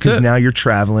vacation because now you're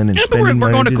traveling and spending money.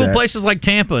 We're going to cool that. places like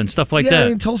Tampa and stuff like that. Yeah, I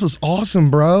mean, Tulsa's awesome,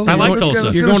 bro. I like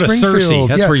Tulsa. You're going to Searcy.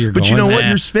 That's where you're going. But you know what?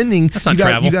 You're spending.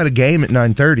 You got a game at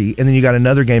 9:30, and then you got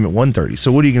another game at 1:30.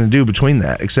 So what are you going to do between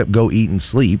that except go eat and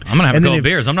sleep? I'm going to have a couple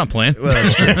beers. I'm not playing. Well,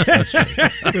 that's true.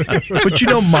 That's true. But you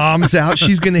know, mom's out.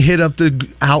 She's going to hit up the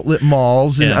outlet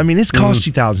malls, and I mean, it's cost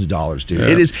you thousands of dollars, dude.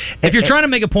 It is. If you're trying to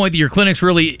make a point that your clinic's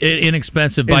really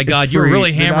inexpensive, by God, you're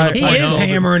really hammering. He is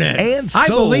hammering it. And I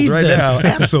believe right this. now.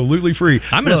 Absolutely free.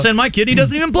 I'm going to send my kid. He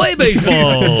doesn't even play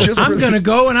baseball. I'm going to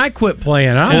go and I quit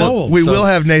playing. I'm old. We will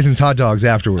have Nathan's hot dogs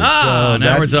afterwards.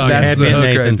 Now we're talking. That's the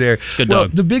hook right there. It's good well,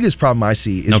 dog. the biggest problem I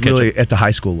see is really at the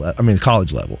high school the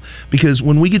college level. Because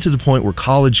when we get to the point where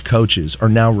college coaches are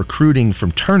now recruiting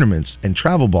from tournaments and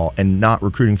travel ball and not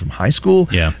recruiting from high school,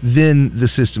 then the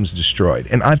system's destroyed.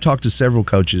 And I've talked to several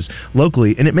coaches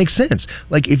locally, and it makes sense.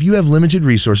 Like, if you have limited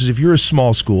resources, if you're a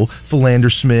small school, Philander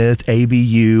Smith,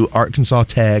 ABU, Arkansas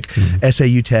Tech,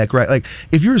 SAU Tech, right? Like,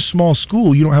 if you're a small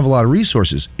school, you don't have a lot of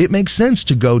resources. It makes sense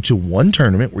to go to one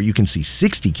tournament where you can see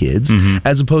 60 kids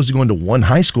as opposed to going to one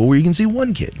high school where you can see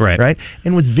one kid, right?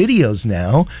 And with videos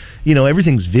now, you know,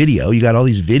 everything's video. You got all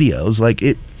these videos. Like,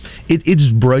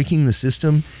 it's breaking the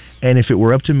system. And if it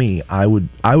were up to me, I would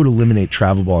eliminate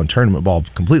travel ball and tournament ball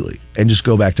completely and just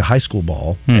go back to high school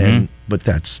ball. But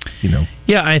that's,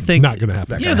 I think not going to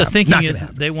happen. The thinking is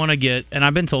they want to get, and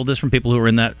I've been told this from people who are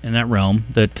in that realm,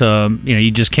 that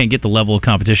you just can't get the level of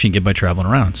competition you get by traveling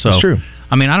around. So that's true.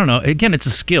 I mean, I don't know. Again, it's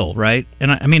a skill, right?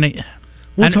 And I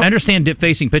understand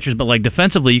facing pitchers, but like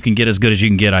defensively, you can get as good as you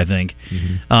can get, I think.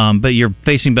 But you're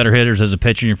facing better hitters as a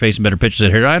pitcher, and you're facing better pitchers as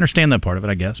a hitter. I understand that part of it,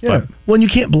 I guess. Yeah. But well, and you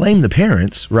can't blame the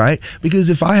parents, right? Because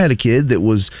if I had a kid that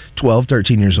was 12,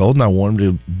 13 years old, and I wanted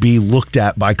him to be looked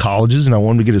at by colleges, and I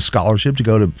wanted him to get a scholarship to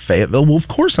go to Fayetteville, well, of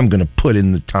course I'm going to put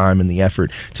in the time and the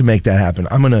effort to make that happen.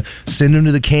 I'm going to send him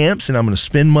to the camps, and I'm going to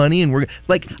spend money, and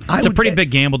it's a pretty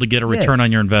big gamble to get a return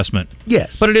on your investment.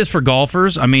 Yes. But it is for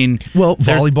golfers. I mean,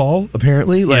 volleyball, apparently.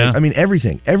 I mean,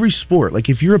 everything, every sport. Like,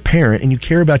 if you're a parent and you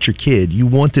care about your kid, you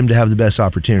want them to have the best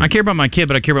opportunity. I care about my kid,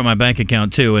 but I care about my bank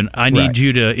account too. And I need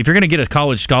you to, if you're going to get a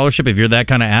college scholarship, if you're that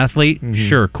kind of athlete,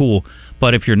 sure, cool.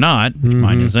 But if you're not, which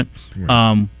mine isn't,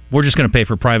 we're just going to pay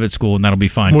for private school, and that'll be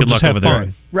fine. Good luck over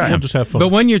there. Right. We'll just have fun. But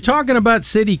when you're talking about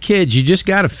city kids, you just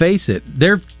got to face it.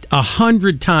 They're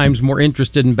 100 times more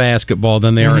interested in basketball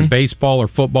than they are in baseball or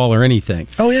football or anything.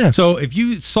 Oh, yeah. So if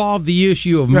you solve the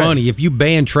issue of money, if you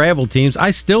ban travel teams,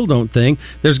 I still don't think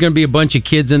there's going to be a bunch of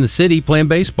kids in the city playing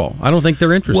baseball. I don't think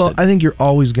they're interested. Well, I think you're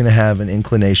always going to have an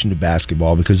inclination to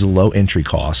basketball because of the low entry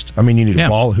cost. I mean, you need a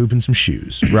ball, a hoop, and some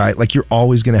shoes, right? Like, you're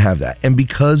always going to have that. And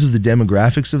because of the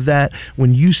demographics of that,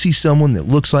 when you see someone that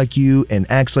looks like you and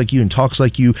acts like you and talks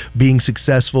like you being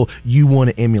successful, you want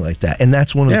to emulate that. And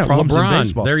that's one of the problems LeBron, in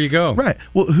baseball. There you go. Right.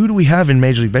 Well, who do we have in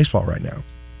Major League Baseball right now?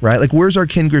 Right, like where's our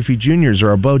Ken Griffey Juniors or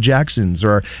our Bo Jacksons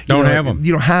or don't have them?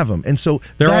 You don't have them, and so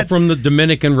they're all from the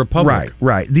Dominican Republic.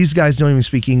 Right. These guys don't even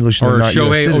speak English. Or not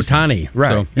Shohei Ohtani.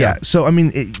 Right. So, yeah. So I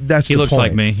mean, that's he the looks point.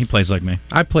 like me. He plays like me.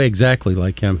 I play exactly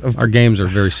like him. Our games are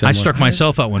very similar. I struck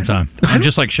myself out one time. I'm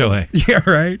just like Shohei. Yeah.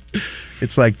 Right.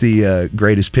 It's like the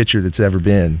greatest pitcher that's ever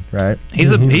been, right?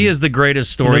 He is the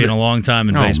greatest story in a long time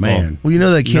in baseball. Man. Well, you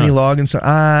know that Kenny Loggins song,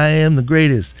 I am the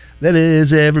greatest that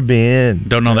has ever been.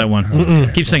 Don't know that one.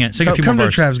 Okay. Keep singing it. Sing a few Come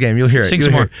more to bars. the Travs game. You'll hear it. Sing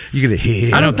some more. You're going to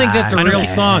hear I don't think that's a real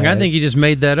song. I think he just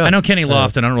made that up. I know Kenny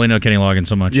Lofton. I don't really know Kenny Loggins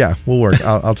so much. Yeah, we'll work.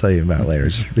 I'll tell you about it later.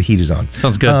 The heat is on.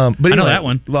 Sounds good. But I know anyway, that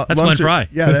one. That's Glenn Fry.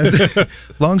 Yeah.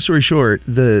 Long story short,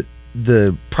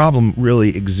 the problem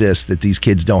really exists that these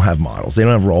kids don't have models. They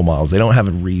don't have role models. They don't have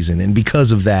a reason. And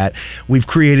because of that, we've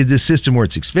created this system where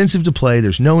it's expensive to play.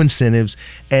 There's no incentives,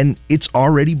 and it's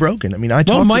already broken. I mean, I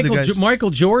talked to the guys.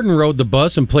 Michael Jordan rode the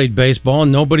bus and played baseball,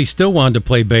 and nobody still wanted to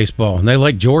play baseball. And they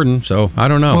like Jordan, so I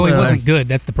don't know. Well, he wasn't good.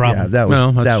 That's the problem.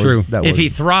 Yeah, that's true. If he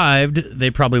thrived,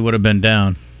 they probably would have been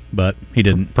down, but he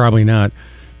didn't. Probably not.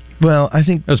 Well, I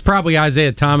think it was probably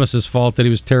Isaiah Thomas's fault that he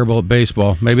was terrible at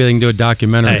baseball. Maybe they can do a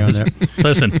documentary on that.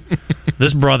 Listen,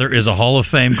 this brother is a Hall of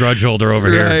Fame grudge holder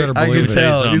over here. I can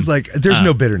tell. He's like, there's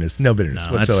no bitterness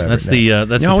whatsoever. That's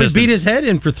the he beat his head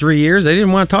in for 3 years. They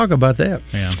didn't want to talk about that.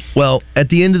 Yeah. Well, at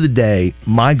the end of the day,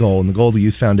 my goal and the goal of the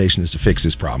Youth Foundation is to fix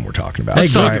this problem we're talking about. Hey,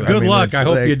 good luck. I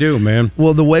hope you do, man.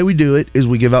 Well, the way we do it is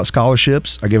we give out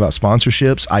scholarships. I give out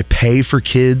sponsorships. I pay for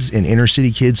kids and inner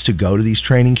city kids to go to these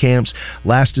training camps.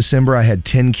 Last December, I had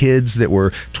 10 kids that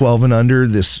were 12 and under.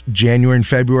 This January and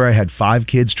February, I had 5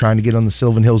 kids trying to get on the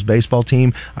Sylvan Hills baseball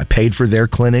team. I paid for their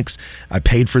clinics. I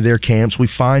paid for their camps. We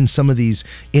find some of these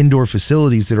indoor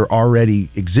facilities that are already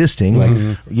existing, like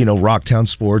Rocktown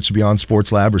Sports, Beyond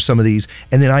Sports Lab, or some of these,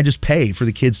 and then I just pay for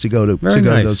the kids to go to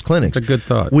those clinics. That's a good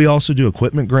thought. We also do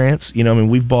equipment grants.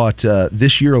 We've bought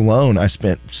this year alone. I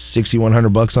spent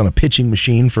 $6,100 on a pitching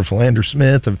machine for Philander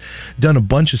Smith. I've done a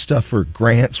bunch of stuff for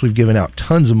grants. We've given out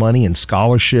tons of money and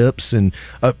scholarships, and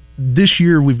this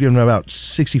year we've given about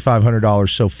 $6,500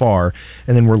 so far,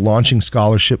 and then we're launching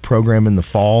scholarship program in the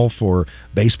fall for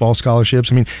baseball scholarships.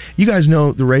 I mean, you guys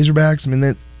know the Razorbacks. I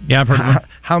mean, I've heard of them.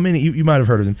 How many? You might have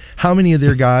heard of them. How many of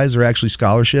their guys are actually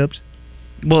scholarshipped?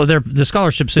 Well, the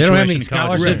scholarship situation. They don't have any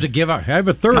scholarships to give out. Have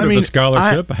a third of a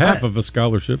scholarship, half of a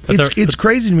scholarship. It's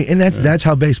crazy to me, and that's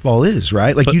how baseball is,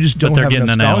 right? Like, you just don't have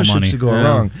enough scholarships to go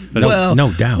around. Well,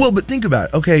 no doubt. Well, but think about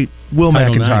it. Okay, Will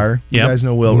McIntyre. You guys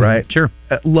know Will, right? Sure.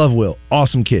 Love Will.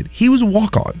 Awesome kid. He was a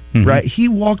walk-on, right? He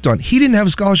walked on. He didn't have a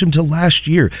scholarship until last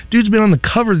year. Dude's been on the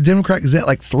cover of the Democrat Gazette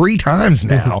like 3 times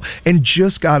now and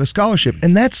just got a scholarship.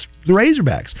 And that's the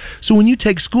Razorbacks. So when you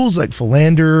take schools like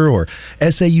Philander or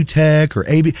SAU Tech or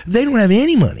AB, they don't have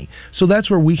any money. So that's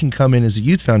where we can come in as a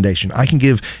youth foundation. I can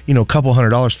give, a couple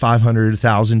 $100, $500, $1,000,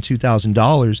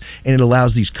 $2,000, and it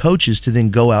allows these coaches to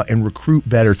then go out and recruit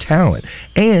better talent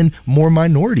and more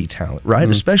minority talent, right?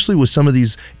 Especially with some of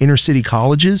these inner city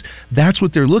colleges, that's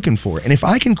what they're looking for. And if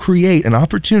I can create an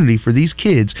opportunity for these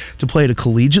kids to play at a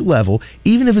collegiate level,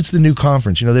 even if it's the new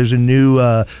conference, there's a new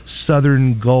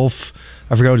Southern Gulf,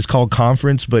 I forgot what it's called,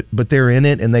 conference, but they're in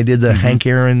it, and they did the Hank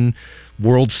Aaron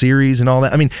World Series and all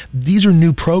that. I mean, these are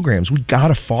new programs. We got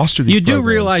to foster these programs. You do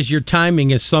realize your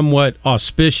timing is somewhat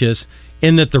auspicious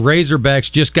in that the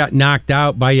Razorbacks just got knocked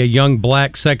out by a young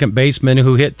black second baseman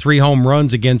who hit 3 home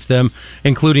runs against them,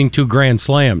 including 2 grand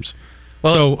slams.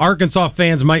 Well, so Arkansas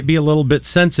fans might be a little bit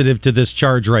sensitive to this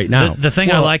charge right now. The thing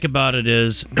I like about it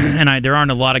is, and there aren't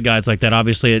a lot of guys like that.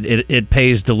 Obviously, it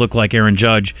pays to look like Aaron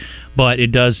Judge, but it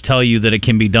does tell you that it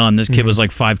can be done. This kid was like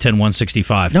 5'10",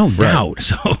 165. No doubt.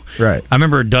 So I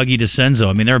remember Dougie DeCenzo.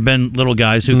 I mean, there have been little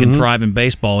guys who can thrive in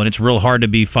baseball, and it's real hard to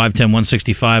be 5'10",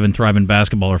 165 and thrive in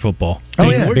basketball or football. Oh,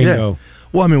 yeah. Bingo.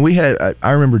 Well, I mean,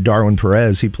 I remember Darwin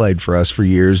Perez. He played for us for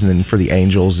years, and then for the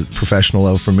Angels at professional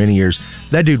level for many years.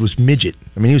 That dude was midget.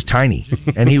 I mean, he was tiny,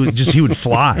 and he would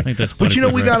fly. I think that's but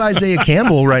we got Isaiah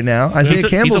Campbell right now. Isaiah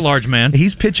Campbell, he's a large man.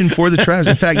 He's pitching for the Travs.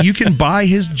 In fact, you can buy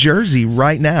his jersey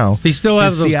right now. He still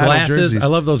has those Seattle glasses. jerseys. I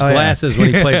love those glasses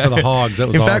when he played for the Hogs. That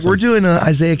was In fact, awesome. we're doing an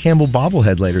Isaiah Campbell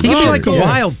bobblehead later. He could be like a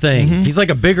wild thing. Mm-hmm. He's like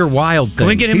a bigger wild thing. Can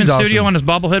we get him in studio on his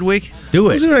bobblehead week? Do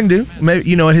it. See what I can do.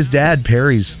 Maybe, his dad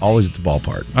Perry's always at the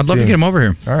ballpark. I'd love to get him over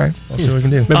here. All right, I'll see what we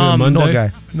can do. Maybe on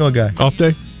Monday. No guy. Off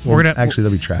day. Actually,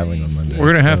 they'll be traveling on Monday.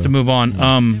 We're gonna have to move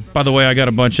on. By the way, I got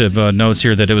a bunch of notes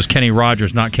here that it was Kenny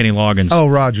Rogers, not Kenny Loggins. Oh,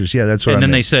 Rogers. Yeah, that's right. And then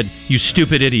they said, "You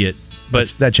stupid idiot." But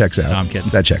that checks out. No, I'm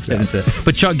kidding. That checks out.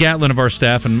 But Chuck Gatlin of our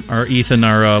staff and our Ethan,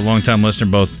 our longtime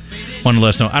listener, both wanted to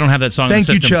let us know. I don't have that song. Thank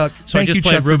in the you, system, Chuck. So Thank I just you,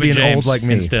 played Chuck, Ruben for being James old like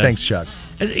me. instead. Thanks, Chuck.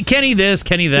 Kenny this,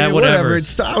 Kenny that, whatever.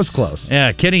 I was close.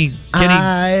 Yeah, Kenny.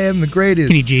 I am the greatest.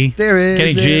 Kenny G. There is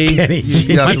Kenny G. Kenny G.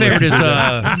 My favorite is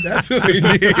That's what we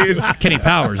need. Kenny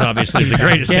Powers, obviously the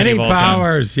greatest. Kenny of all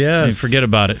Powers, time. yes. I mean, forget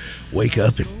about it. Wake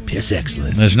up and piss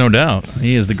excellent. There's no doubt.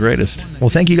 He is the greatest. Well,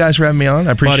 thank you guys for having me on.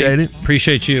 I appreciate it.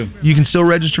 Appreciate you. You can still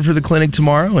register for the clinic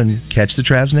tomorrow and catch the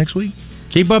Travs next week.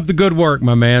 Keep up the good work,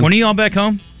 my man. When are you all back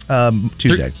home?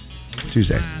 Tuesday.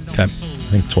 Okay. I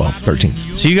think 12,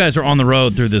 13. So you guys are on the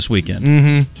road through this weekend.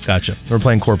 Mm-hmm. Gotcha. We're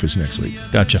playing Corpus next week.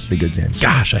 Gotcha. Be good games.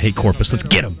 Gosh, I hate Corpus. Let's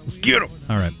get them.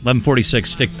 All right.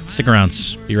 11:46. Stick around.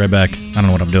 Be right back. I don't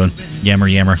know what I'm doing. Yammer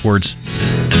words.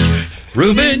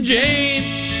 Reuben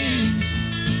James,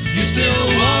 you still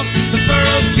walk the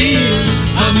furrowed field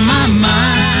of my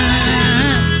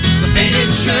mind. The faded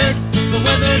shirt, the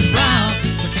weathered brow.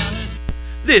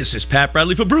 This is Pat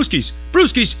Bradley for Brewski's.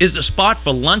 Brewski's is the spot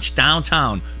for lunch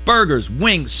downtown. Burgers,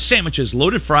 wings, sandwiches,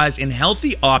 loaded fries, and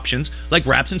healthy options like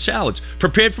wraps and salads.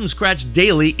 Prepared from scratch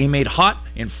daily and made hot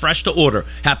and fresh to order.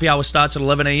 Happy hour starts at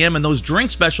 11 a.m. and those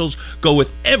drink specials go with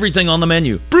everything on the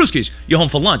menu. Brewski's, you're home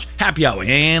for lunch, happy hour,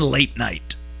 and late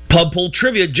night. Pub Poll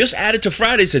Trivia just added to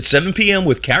Fridays at 7 p.m.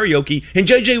 with karaoke and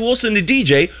J.J. Wilson the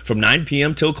DJ from 9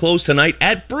 p.m. till close tonight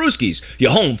at Brewski's.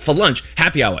 You're home for lunch,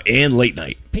 happy hour, and late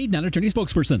night. Paid non-attorney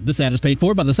spokesperson. This ad is paid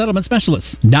for by the settlement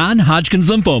specialists. Non-Hodgkin's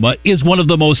lymphoma is one of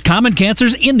the most common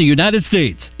cancers in the United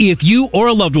States. If you or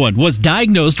a loved one was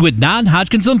diagnosed with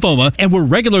non-Hodgkin's lymphoma and were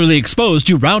regularly exposed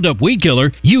to Roundup Weed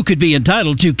Killer, you could be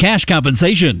entitled to cash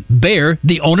compensation. Bayer,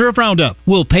 the owner of Roundup,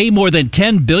 will pay more than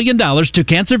 $10 billion to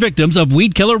cancer victims of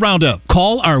Weed Killer Roundup.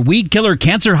 Call our Weed Killer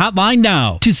Cancer Hotline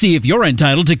now to see if you're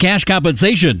entitled to cash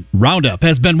compensation. Roundup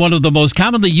has been one of the most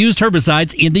commonly used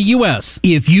herbicides in the U.S.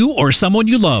 If you or someone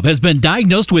you love has been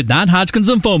diagnosed with non-Hodgkin's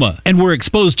lymphoma and were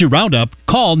exposed to Roundup,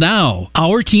 call now.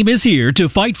 Our team is here to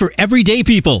fight for everyday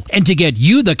people and to get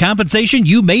you the compensation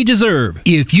you may deserve.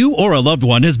 If you or a loved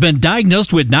one has been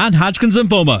diagnosed with non-Hodgkin's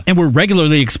lymphoma and were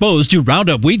regularly exposed to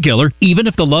Roundup Weed Killer, even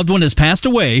if the loved one has passed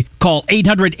away, call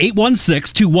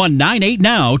 800-816-2198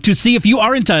 now to see if you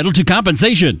are entitled to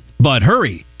compensation. But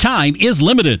hurry, time is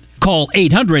limited. Call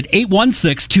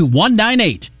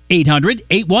 800-816-2198.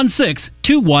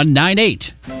 800-816-2198.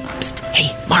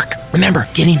 Hey, Mark, remember,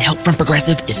 getting help from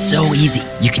Progressive is so easy.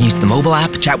 You can use the mobile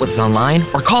app, chat with us online,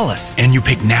 or call us. And you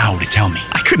pick now to tell me.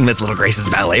 I couldn't miss Little Grace's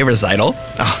ballet recital.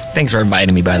 Oh, thanks for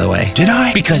inviting me, by the way. Did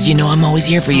I? Because you know I'm always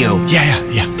here for you. Yeah.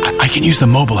 I can use the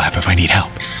mobile app if I need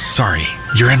help. Sorry,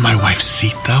 you're in my wife's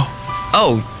seat, though?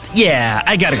 Oh, yeah,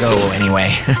 I gotta go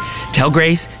anyway. Tell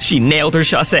Grace she nailed her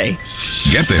chassé.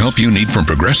 Get the help you need from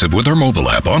Progressive with our mobile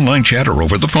app, online chat, or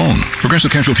over the phone.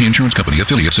 Progressive Casualty Insurance Company,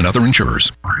 affiliates, and other insurers.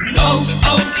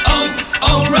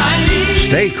 O'Reilly.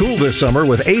 Stay cool this summer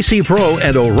with AC Pro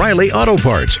and O'Reilly Auto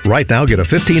Parts. Right now, get a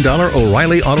 $15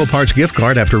 O'Reilly Auto Parts gift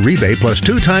card after rebate plus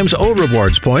 2 times O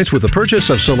Rewards points with the purchase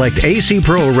of select AC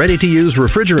Pro ready-to-use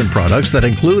refrigerant products that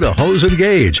include a hose and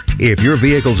gauge. If your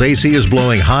vehicle's AC is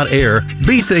blowing hot air,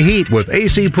 beat the heat with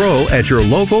AC Pro at your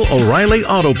local O'Reilly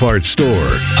Auto Parts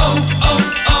store.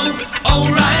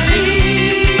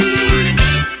 O'Reilly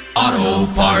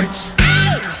Auto Parts.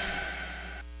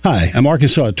 Hi, I'm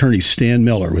Arkansas attorney Stan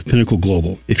Miller with Pinnacle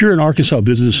Global. If you're an Arkansas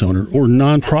business owner or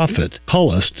nonprofit,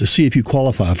 call us to see if you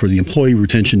qualify for the Employee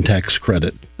Retention Tax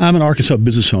Credit. I'm an Arkansas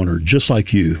business owner just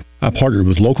like you. I partnered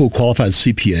with local qualified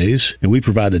CPAs, and we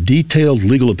provide a detailed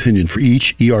legal opinion for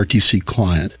each ERTC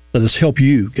client. Let us help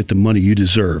you get the money you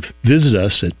deserve. Visit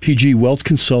us at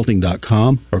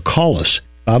pgwealthconsulting.com or call us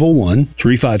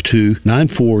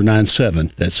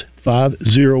 501-352-9497. That's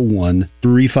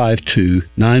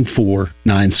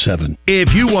 501-352-9497.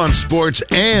 If you want sports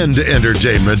and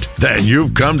entertainment, then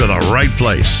you've come to the right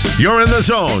place. You're in the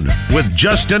Zone with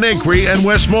Justin Inquiry and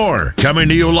Wes Moore, coming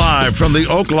to you live from the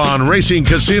Oaklawn Racing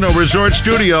Casino Resort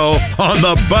Studio on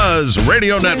the Buzz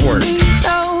Radio Network.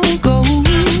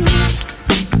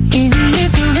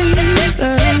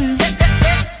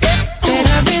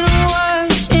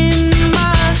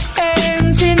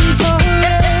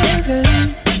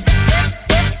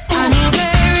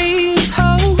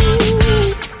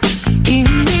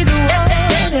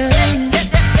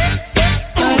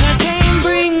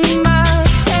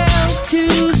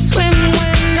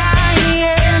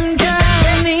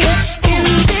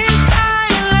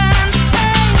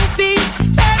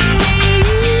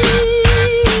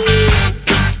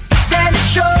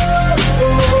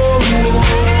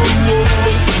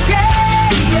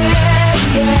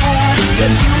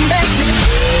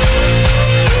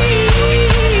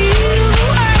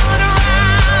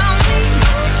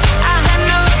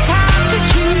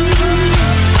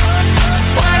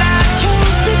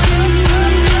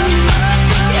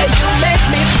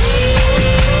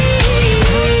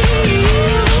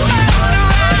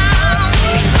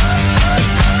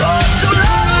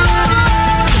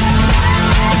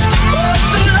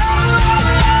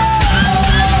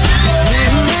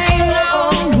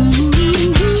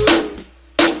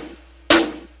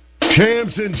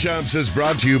 Champs and Chumps is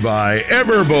brought to you by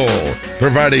Everbowl,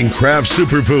 providing craft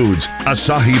superfoods,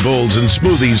 acai bowls, and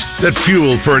smoothies that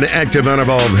fuel for an active,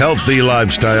 unevolved, healthy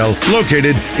lifestyle.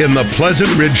 Located in the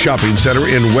Pleasant Ridge Shopping Center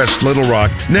in West Little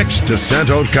Rock, next to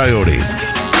Santo Coyote.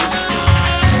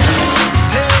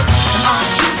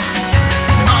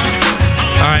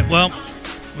 All right, well,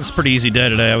 it was a pretty easy day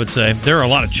today, I would say. There are a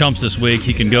lot of chumps this week.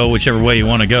 You can go whichever way you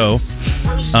want to go.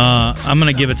 I'm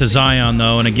going to give it to Zion,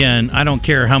 though. And again, I don't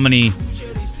care how many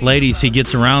ladies he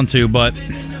gets around to, but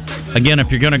again,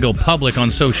 if you're going to go public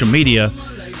on social media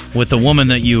with a woman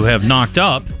that you have knocked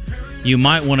up, you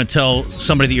might want to tell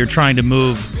somebody that you're trying to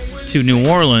move to New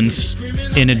Orleans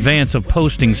in advance of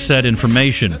posting said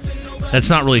information. That's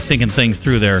not really thinking things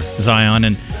through there, Zion.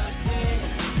 And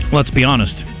let's be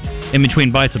honest, in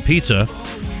between bites of pizza,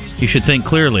 you should think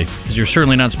clearly, because you're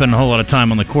certainly not spending a whole lot of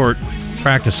time on the court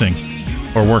practicing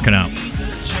or working out.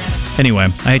 Anyway,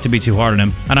 I hate to be too hard on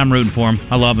him, and I'm rooting for him.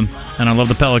 I love him, and I love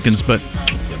the Pelicans, but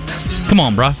come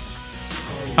on, bruh.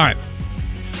 All right.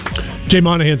 Jay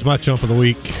Monahan's my chump of the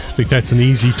week. I think that's an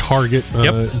easy target.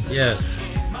 Yes.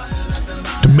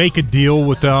 To make a deal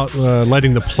without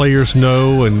letting the players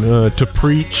know, and to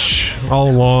preach all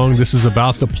along, this is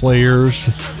about the players,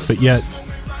 but yet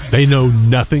they know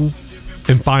nothing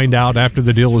and find out after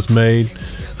the deal was made.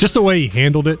 Just the way he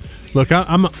handled it. Look, I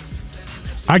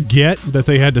get that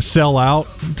they had to sell out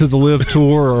to the LIV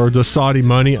Tour or the Saudi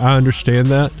money. I understand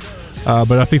that.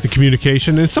 But I think the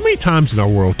communication, and so many times in our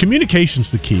world, communication's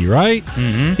the key, right?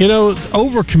 Mm-hmm. You know,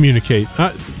 over-communicate.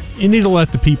 You need to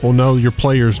let the people know, your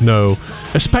players know,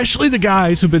 especially the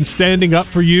guys who've been standing up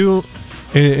for you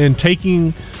and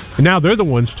taking, and now they're the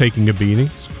ones taking a beating.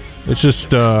 It's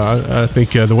just, I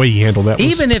think the way he handled that was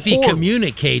Even if he horrible.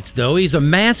 communicates, though, he's a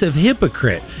massive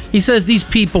hypocrite. He says these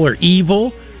people are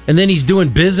evil, and then he's doing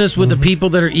business with the people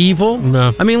that are evil.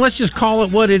 No. I mean, let's just call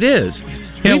it what it is.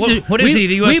 Yeah, what is he,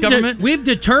 the U.S. government? We've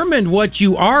determined what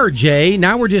you are, Jay.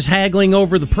 Now we're just haggling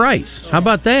over the price. How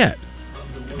about that?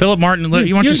 Philip Martin, you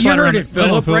want your you slider heard on it,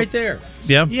 Philip, right there.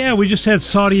 Yeah. Yeah, we just had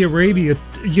Saudi Arabia,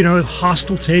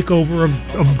 hostile takeover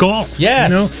of golf.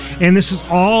 Yes. And this is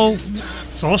all,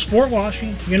 it's all sport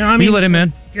washing. You know what I mean? You let him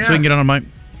in Yeah. so we can get on a mic.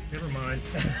 Never mind.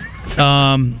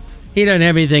 He doesn't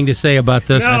have anything to say about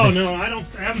this. I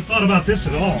haven't thought about this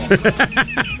at all.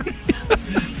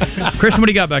 Chris, what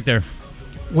do you got back there?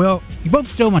 Well, you both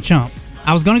stole my chump.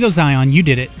 I was going to go Zion, you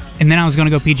did it, and then I was going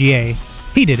to go PGA.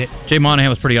 He did it. Jay Monahan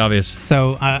was pretty obvious.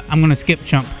 So I'm going to skip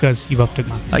chump because you both took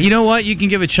mine. You know what? You can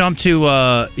give a chump to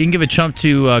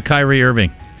Kyrie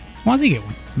Irving. Why does he get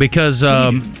one? Because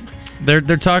they're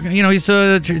talking. He's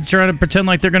trying to pretend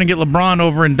like they're going to get LeBron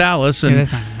over in Dallas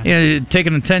and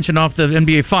taking attention off the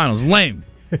NBA Finals. Lame.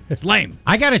 It's lame.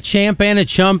 I got a champ and a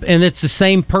chump, and it's the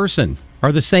same person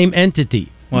or the same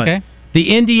entity. What? Okay.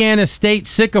 The Indiana State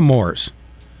Sycamores.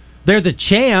 They're the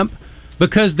champ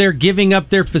because they're giving up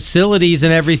their facilities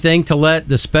and everything to let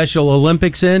the Special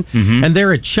Olympics in. Mm-hmm. And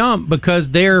they're a chump because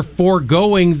they're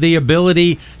foregoing the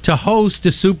ability to host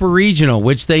a super regional,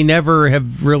 which they never have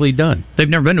really done. They've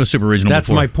never been to a super regional That's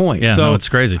before. my point. Yeah, so no, it's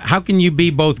crazy. How can you be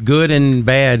both good and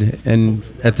bad and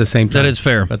at the same time? That is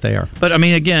fair. But they are. But, I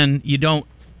mean, again, you don't...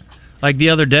 Like the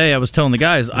other day, I was telling the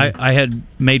guys, I had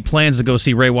made plans to go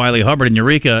see Ray Wiley Hubbard in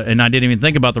Eureka, and I didn't even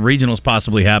think about the regionals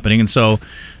possibly happening. And so,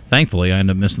 thankfully, I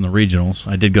ended up missing the regionals.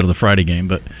 I did go to the Friday game,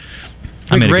 but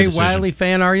I made a good Ray decision. Wiley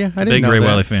fan, are you? I didn't Big know Ray that.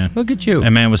 Wiley fan. Look at you.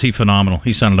 And man, was he phenomenal.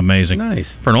 He sounded amazing.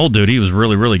 Nice. For an old dude, he was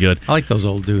really, really good. I like those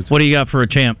old dudes. What do you got for a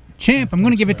champ? I'm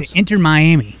going to give it to Inter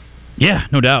Miami. Yeah,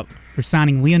 no doubt. For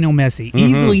signing Lionel Messi. Mm-hmm.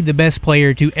 Easily the best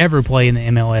player to ever play in the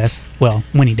MLS. Well,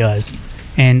 when he does.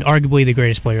 And arguably the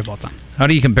greatest player of all time. How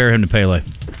do you compare him to Pele?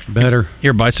 Better.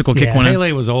 Your bicycle kick one in?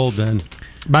 Pele was old then.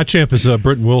 My champ is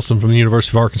Britton Wilson from the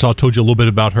University of Arkansas. I told you a little bit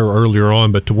about her earlier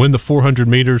on, but to win the 400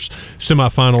 meters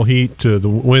semifinal heat,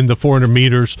 win the 400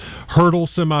 meters hurdle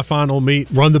semifinal meet,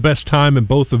 run the best time in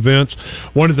both events.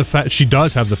 She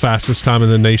does have the fastest time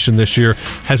in the nation this year,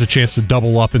 has a chance to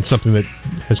double up in something that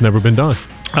has never been done.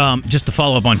 Just to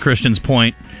follow up on Christian's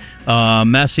point,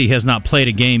 Messi has not played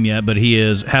a game yet, but he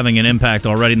is having an impact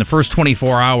already. In the first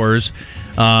 24 hours,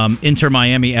 Inter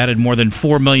Miami added more than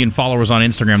 4 million followers on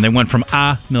Instagram. They went from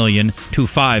 1 million to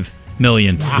 5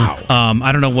 million. Wow.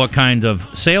 I don't know what kind of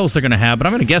sales they're going to have, but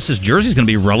I'm going to guess this jersey's going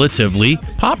to be relatively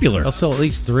popular. They'll sell at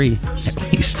least 3.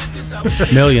 At least.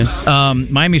 million.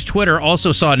 Miami's Twitter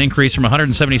also saw an increase from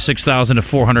 176,000 to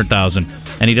 400,000,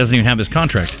 and he doesn't even have his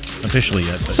contract officially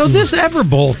yet. But. So this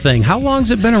Everbowl thing, how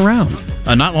long's it been around?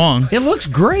 Not long. It looks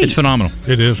great. It's phenomenal.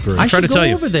 It is great. I try should to tell go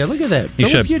you. over there. Look at that. You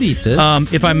should. You'd eat this.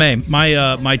 If I may,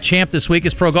 my champ this week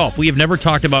is pro golf. We have never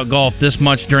talked about golf this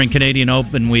much during Canadian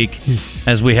Open week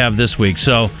as we have this week.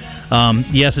 So,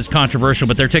 yes, it's controversial,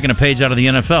 but they're taking a page out of the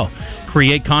NFL.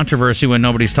 Create controversy when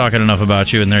nobody's talking enough about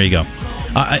you, and there you go.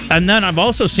 And then I've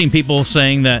also seen people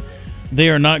saying that they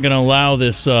are not going to allow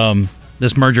this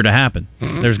merger to happen.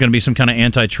 There's going to be some kind of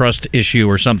antitrust issue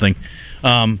or something.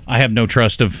 I have no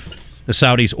trust of the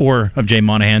Saudis or of Jay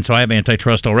Monahan, so I have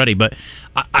antitrust already. But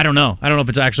I don't know. I don't know if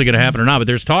it's actually going to happen or not. But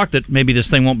there's talk that maybe this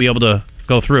thing won't be able to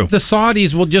go through. The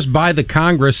Saudis will just buy the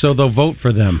Congress, so they'll vote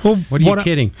for them. Well, what are you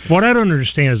kidding? What I don't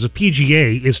understand is the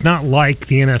PGA is not like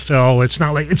the NFL. It's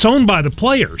not like it's owned by the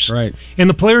players, right? And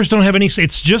the players don't have any say.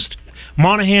 It's just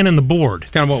Monahan and the board.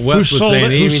 Kind of what Wes was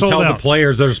saying. He even tell the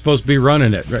players that are supposed to be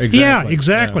running it. Right? Exactly. Yeah,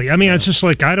 exactly. I mean, it's just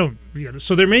like I don't.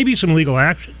 So there may be some legal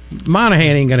action.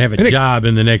 Monahan ain't going to have a job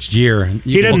in the next year.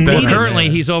 He doesn't. Currently,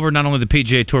 he's over not only the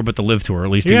PGA Tour but the LIV Tour.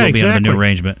 At least he will be under the new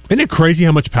arrangement. Isn't it crazy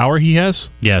how much power he has?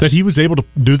 Yes. That he was able to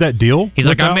do that deal. He's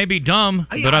like, I may be dumb,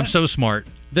 but I'm so smart.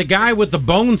 The guy with the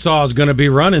bone saw is going to be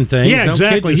running things. Yeah, Don't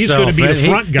exactly. He's going to be the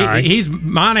front guy.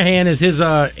 Monahan is his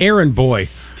errand boy.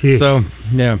 So,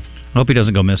 yeah. I hope he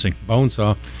doesn't go missing. Bone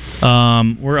saw.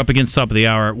 We're up against top of the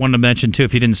hour. Wanted to mention, too,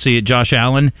 if you didn't see it, Josh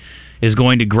Allen is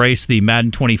going to grace the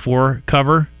Madden 24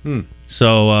 cover.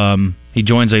 So he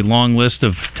joins a long list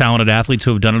of talented athletes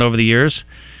who have done it over the years.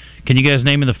 Can you guys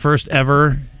name me the first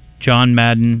ever John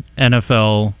Madden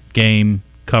NFL game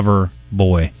cover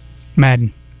boy?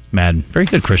 Madden. Very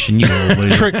good, Christian. You know what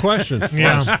it is. Trick question.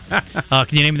 Yeah.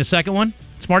 Can you name me the second one?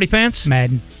 Smarty Pants?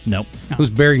 Madden. Nope. Who's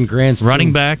Barry Grant's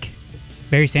running back?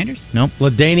 Barry Sanders? Nope.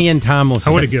 LaDainian Tomlinson.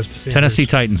 I would have guessed Tennessee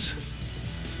Titans.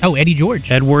 Oh, Eddie George.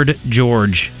 Edward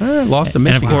George. Lost to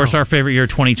Michigan. And, of course, Wow. our favorite year,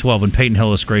 2012, when Peyton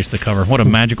Hillis graced the cover. What a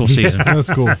magical season. That's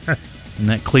cool. In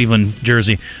that Cleveland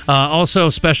jersey. Also,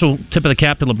 special tip of the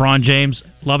cap to LeBron James.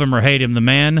 Love him or hate him, the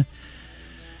man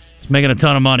is making a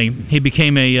ton of money. He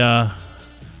became a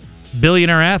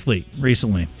billionaire athlete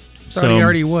recently. Thought he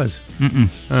already was.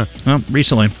 Well,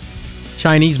 recently.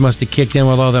 Chinese must have kicked in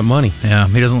with all that money. Yeah,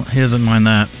 he doesn't mind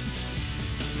that.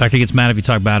 In fact, he gets mad if you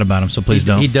talk bad about him, so please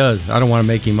don't. He does. I don't want to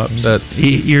make him upset.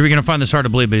 You're going to find this hard to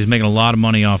believe, but he's making a lot of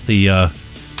money off the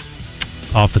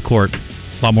court.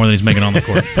 A lot more than he's making on the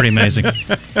court. Pretty amazing.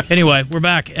 Anyway, we're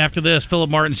back after this.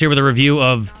 Philip Martin's here with a review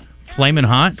of Flamin'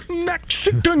 Hot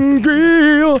Mexican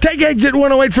Grill. Take exit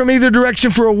 108 from either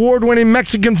direction for award-winning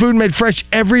Mexican food made fresh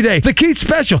every day. The Keith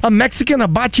Special, a Mexican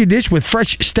hibachi dish with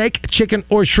fresh steak, chicken,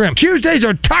 or shrimp. Tuesdays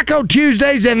are Taco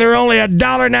Tuesdays, and they're only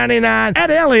 $1.99 at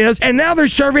Elia's, and now they're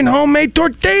serving homemade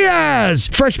tortillas.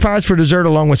 Fresh pies for dessert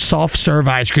along with soft serve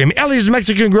ice cream. Elia's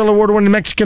Mexican Grill award-winning Mexican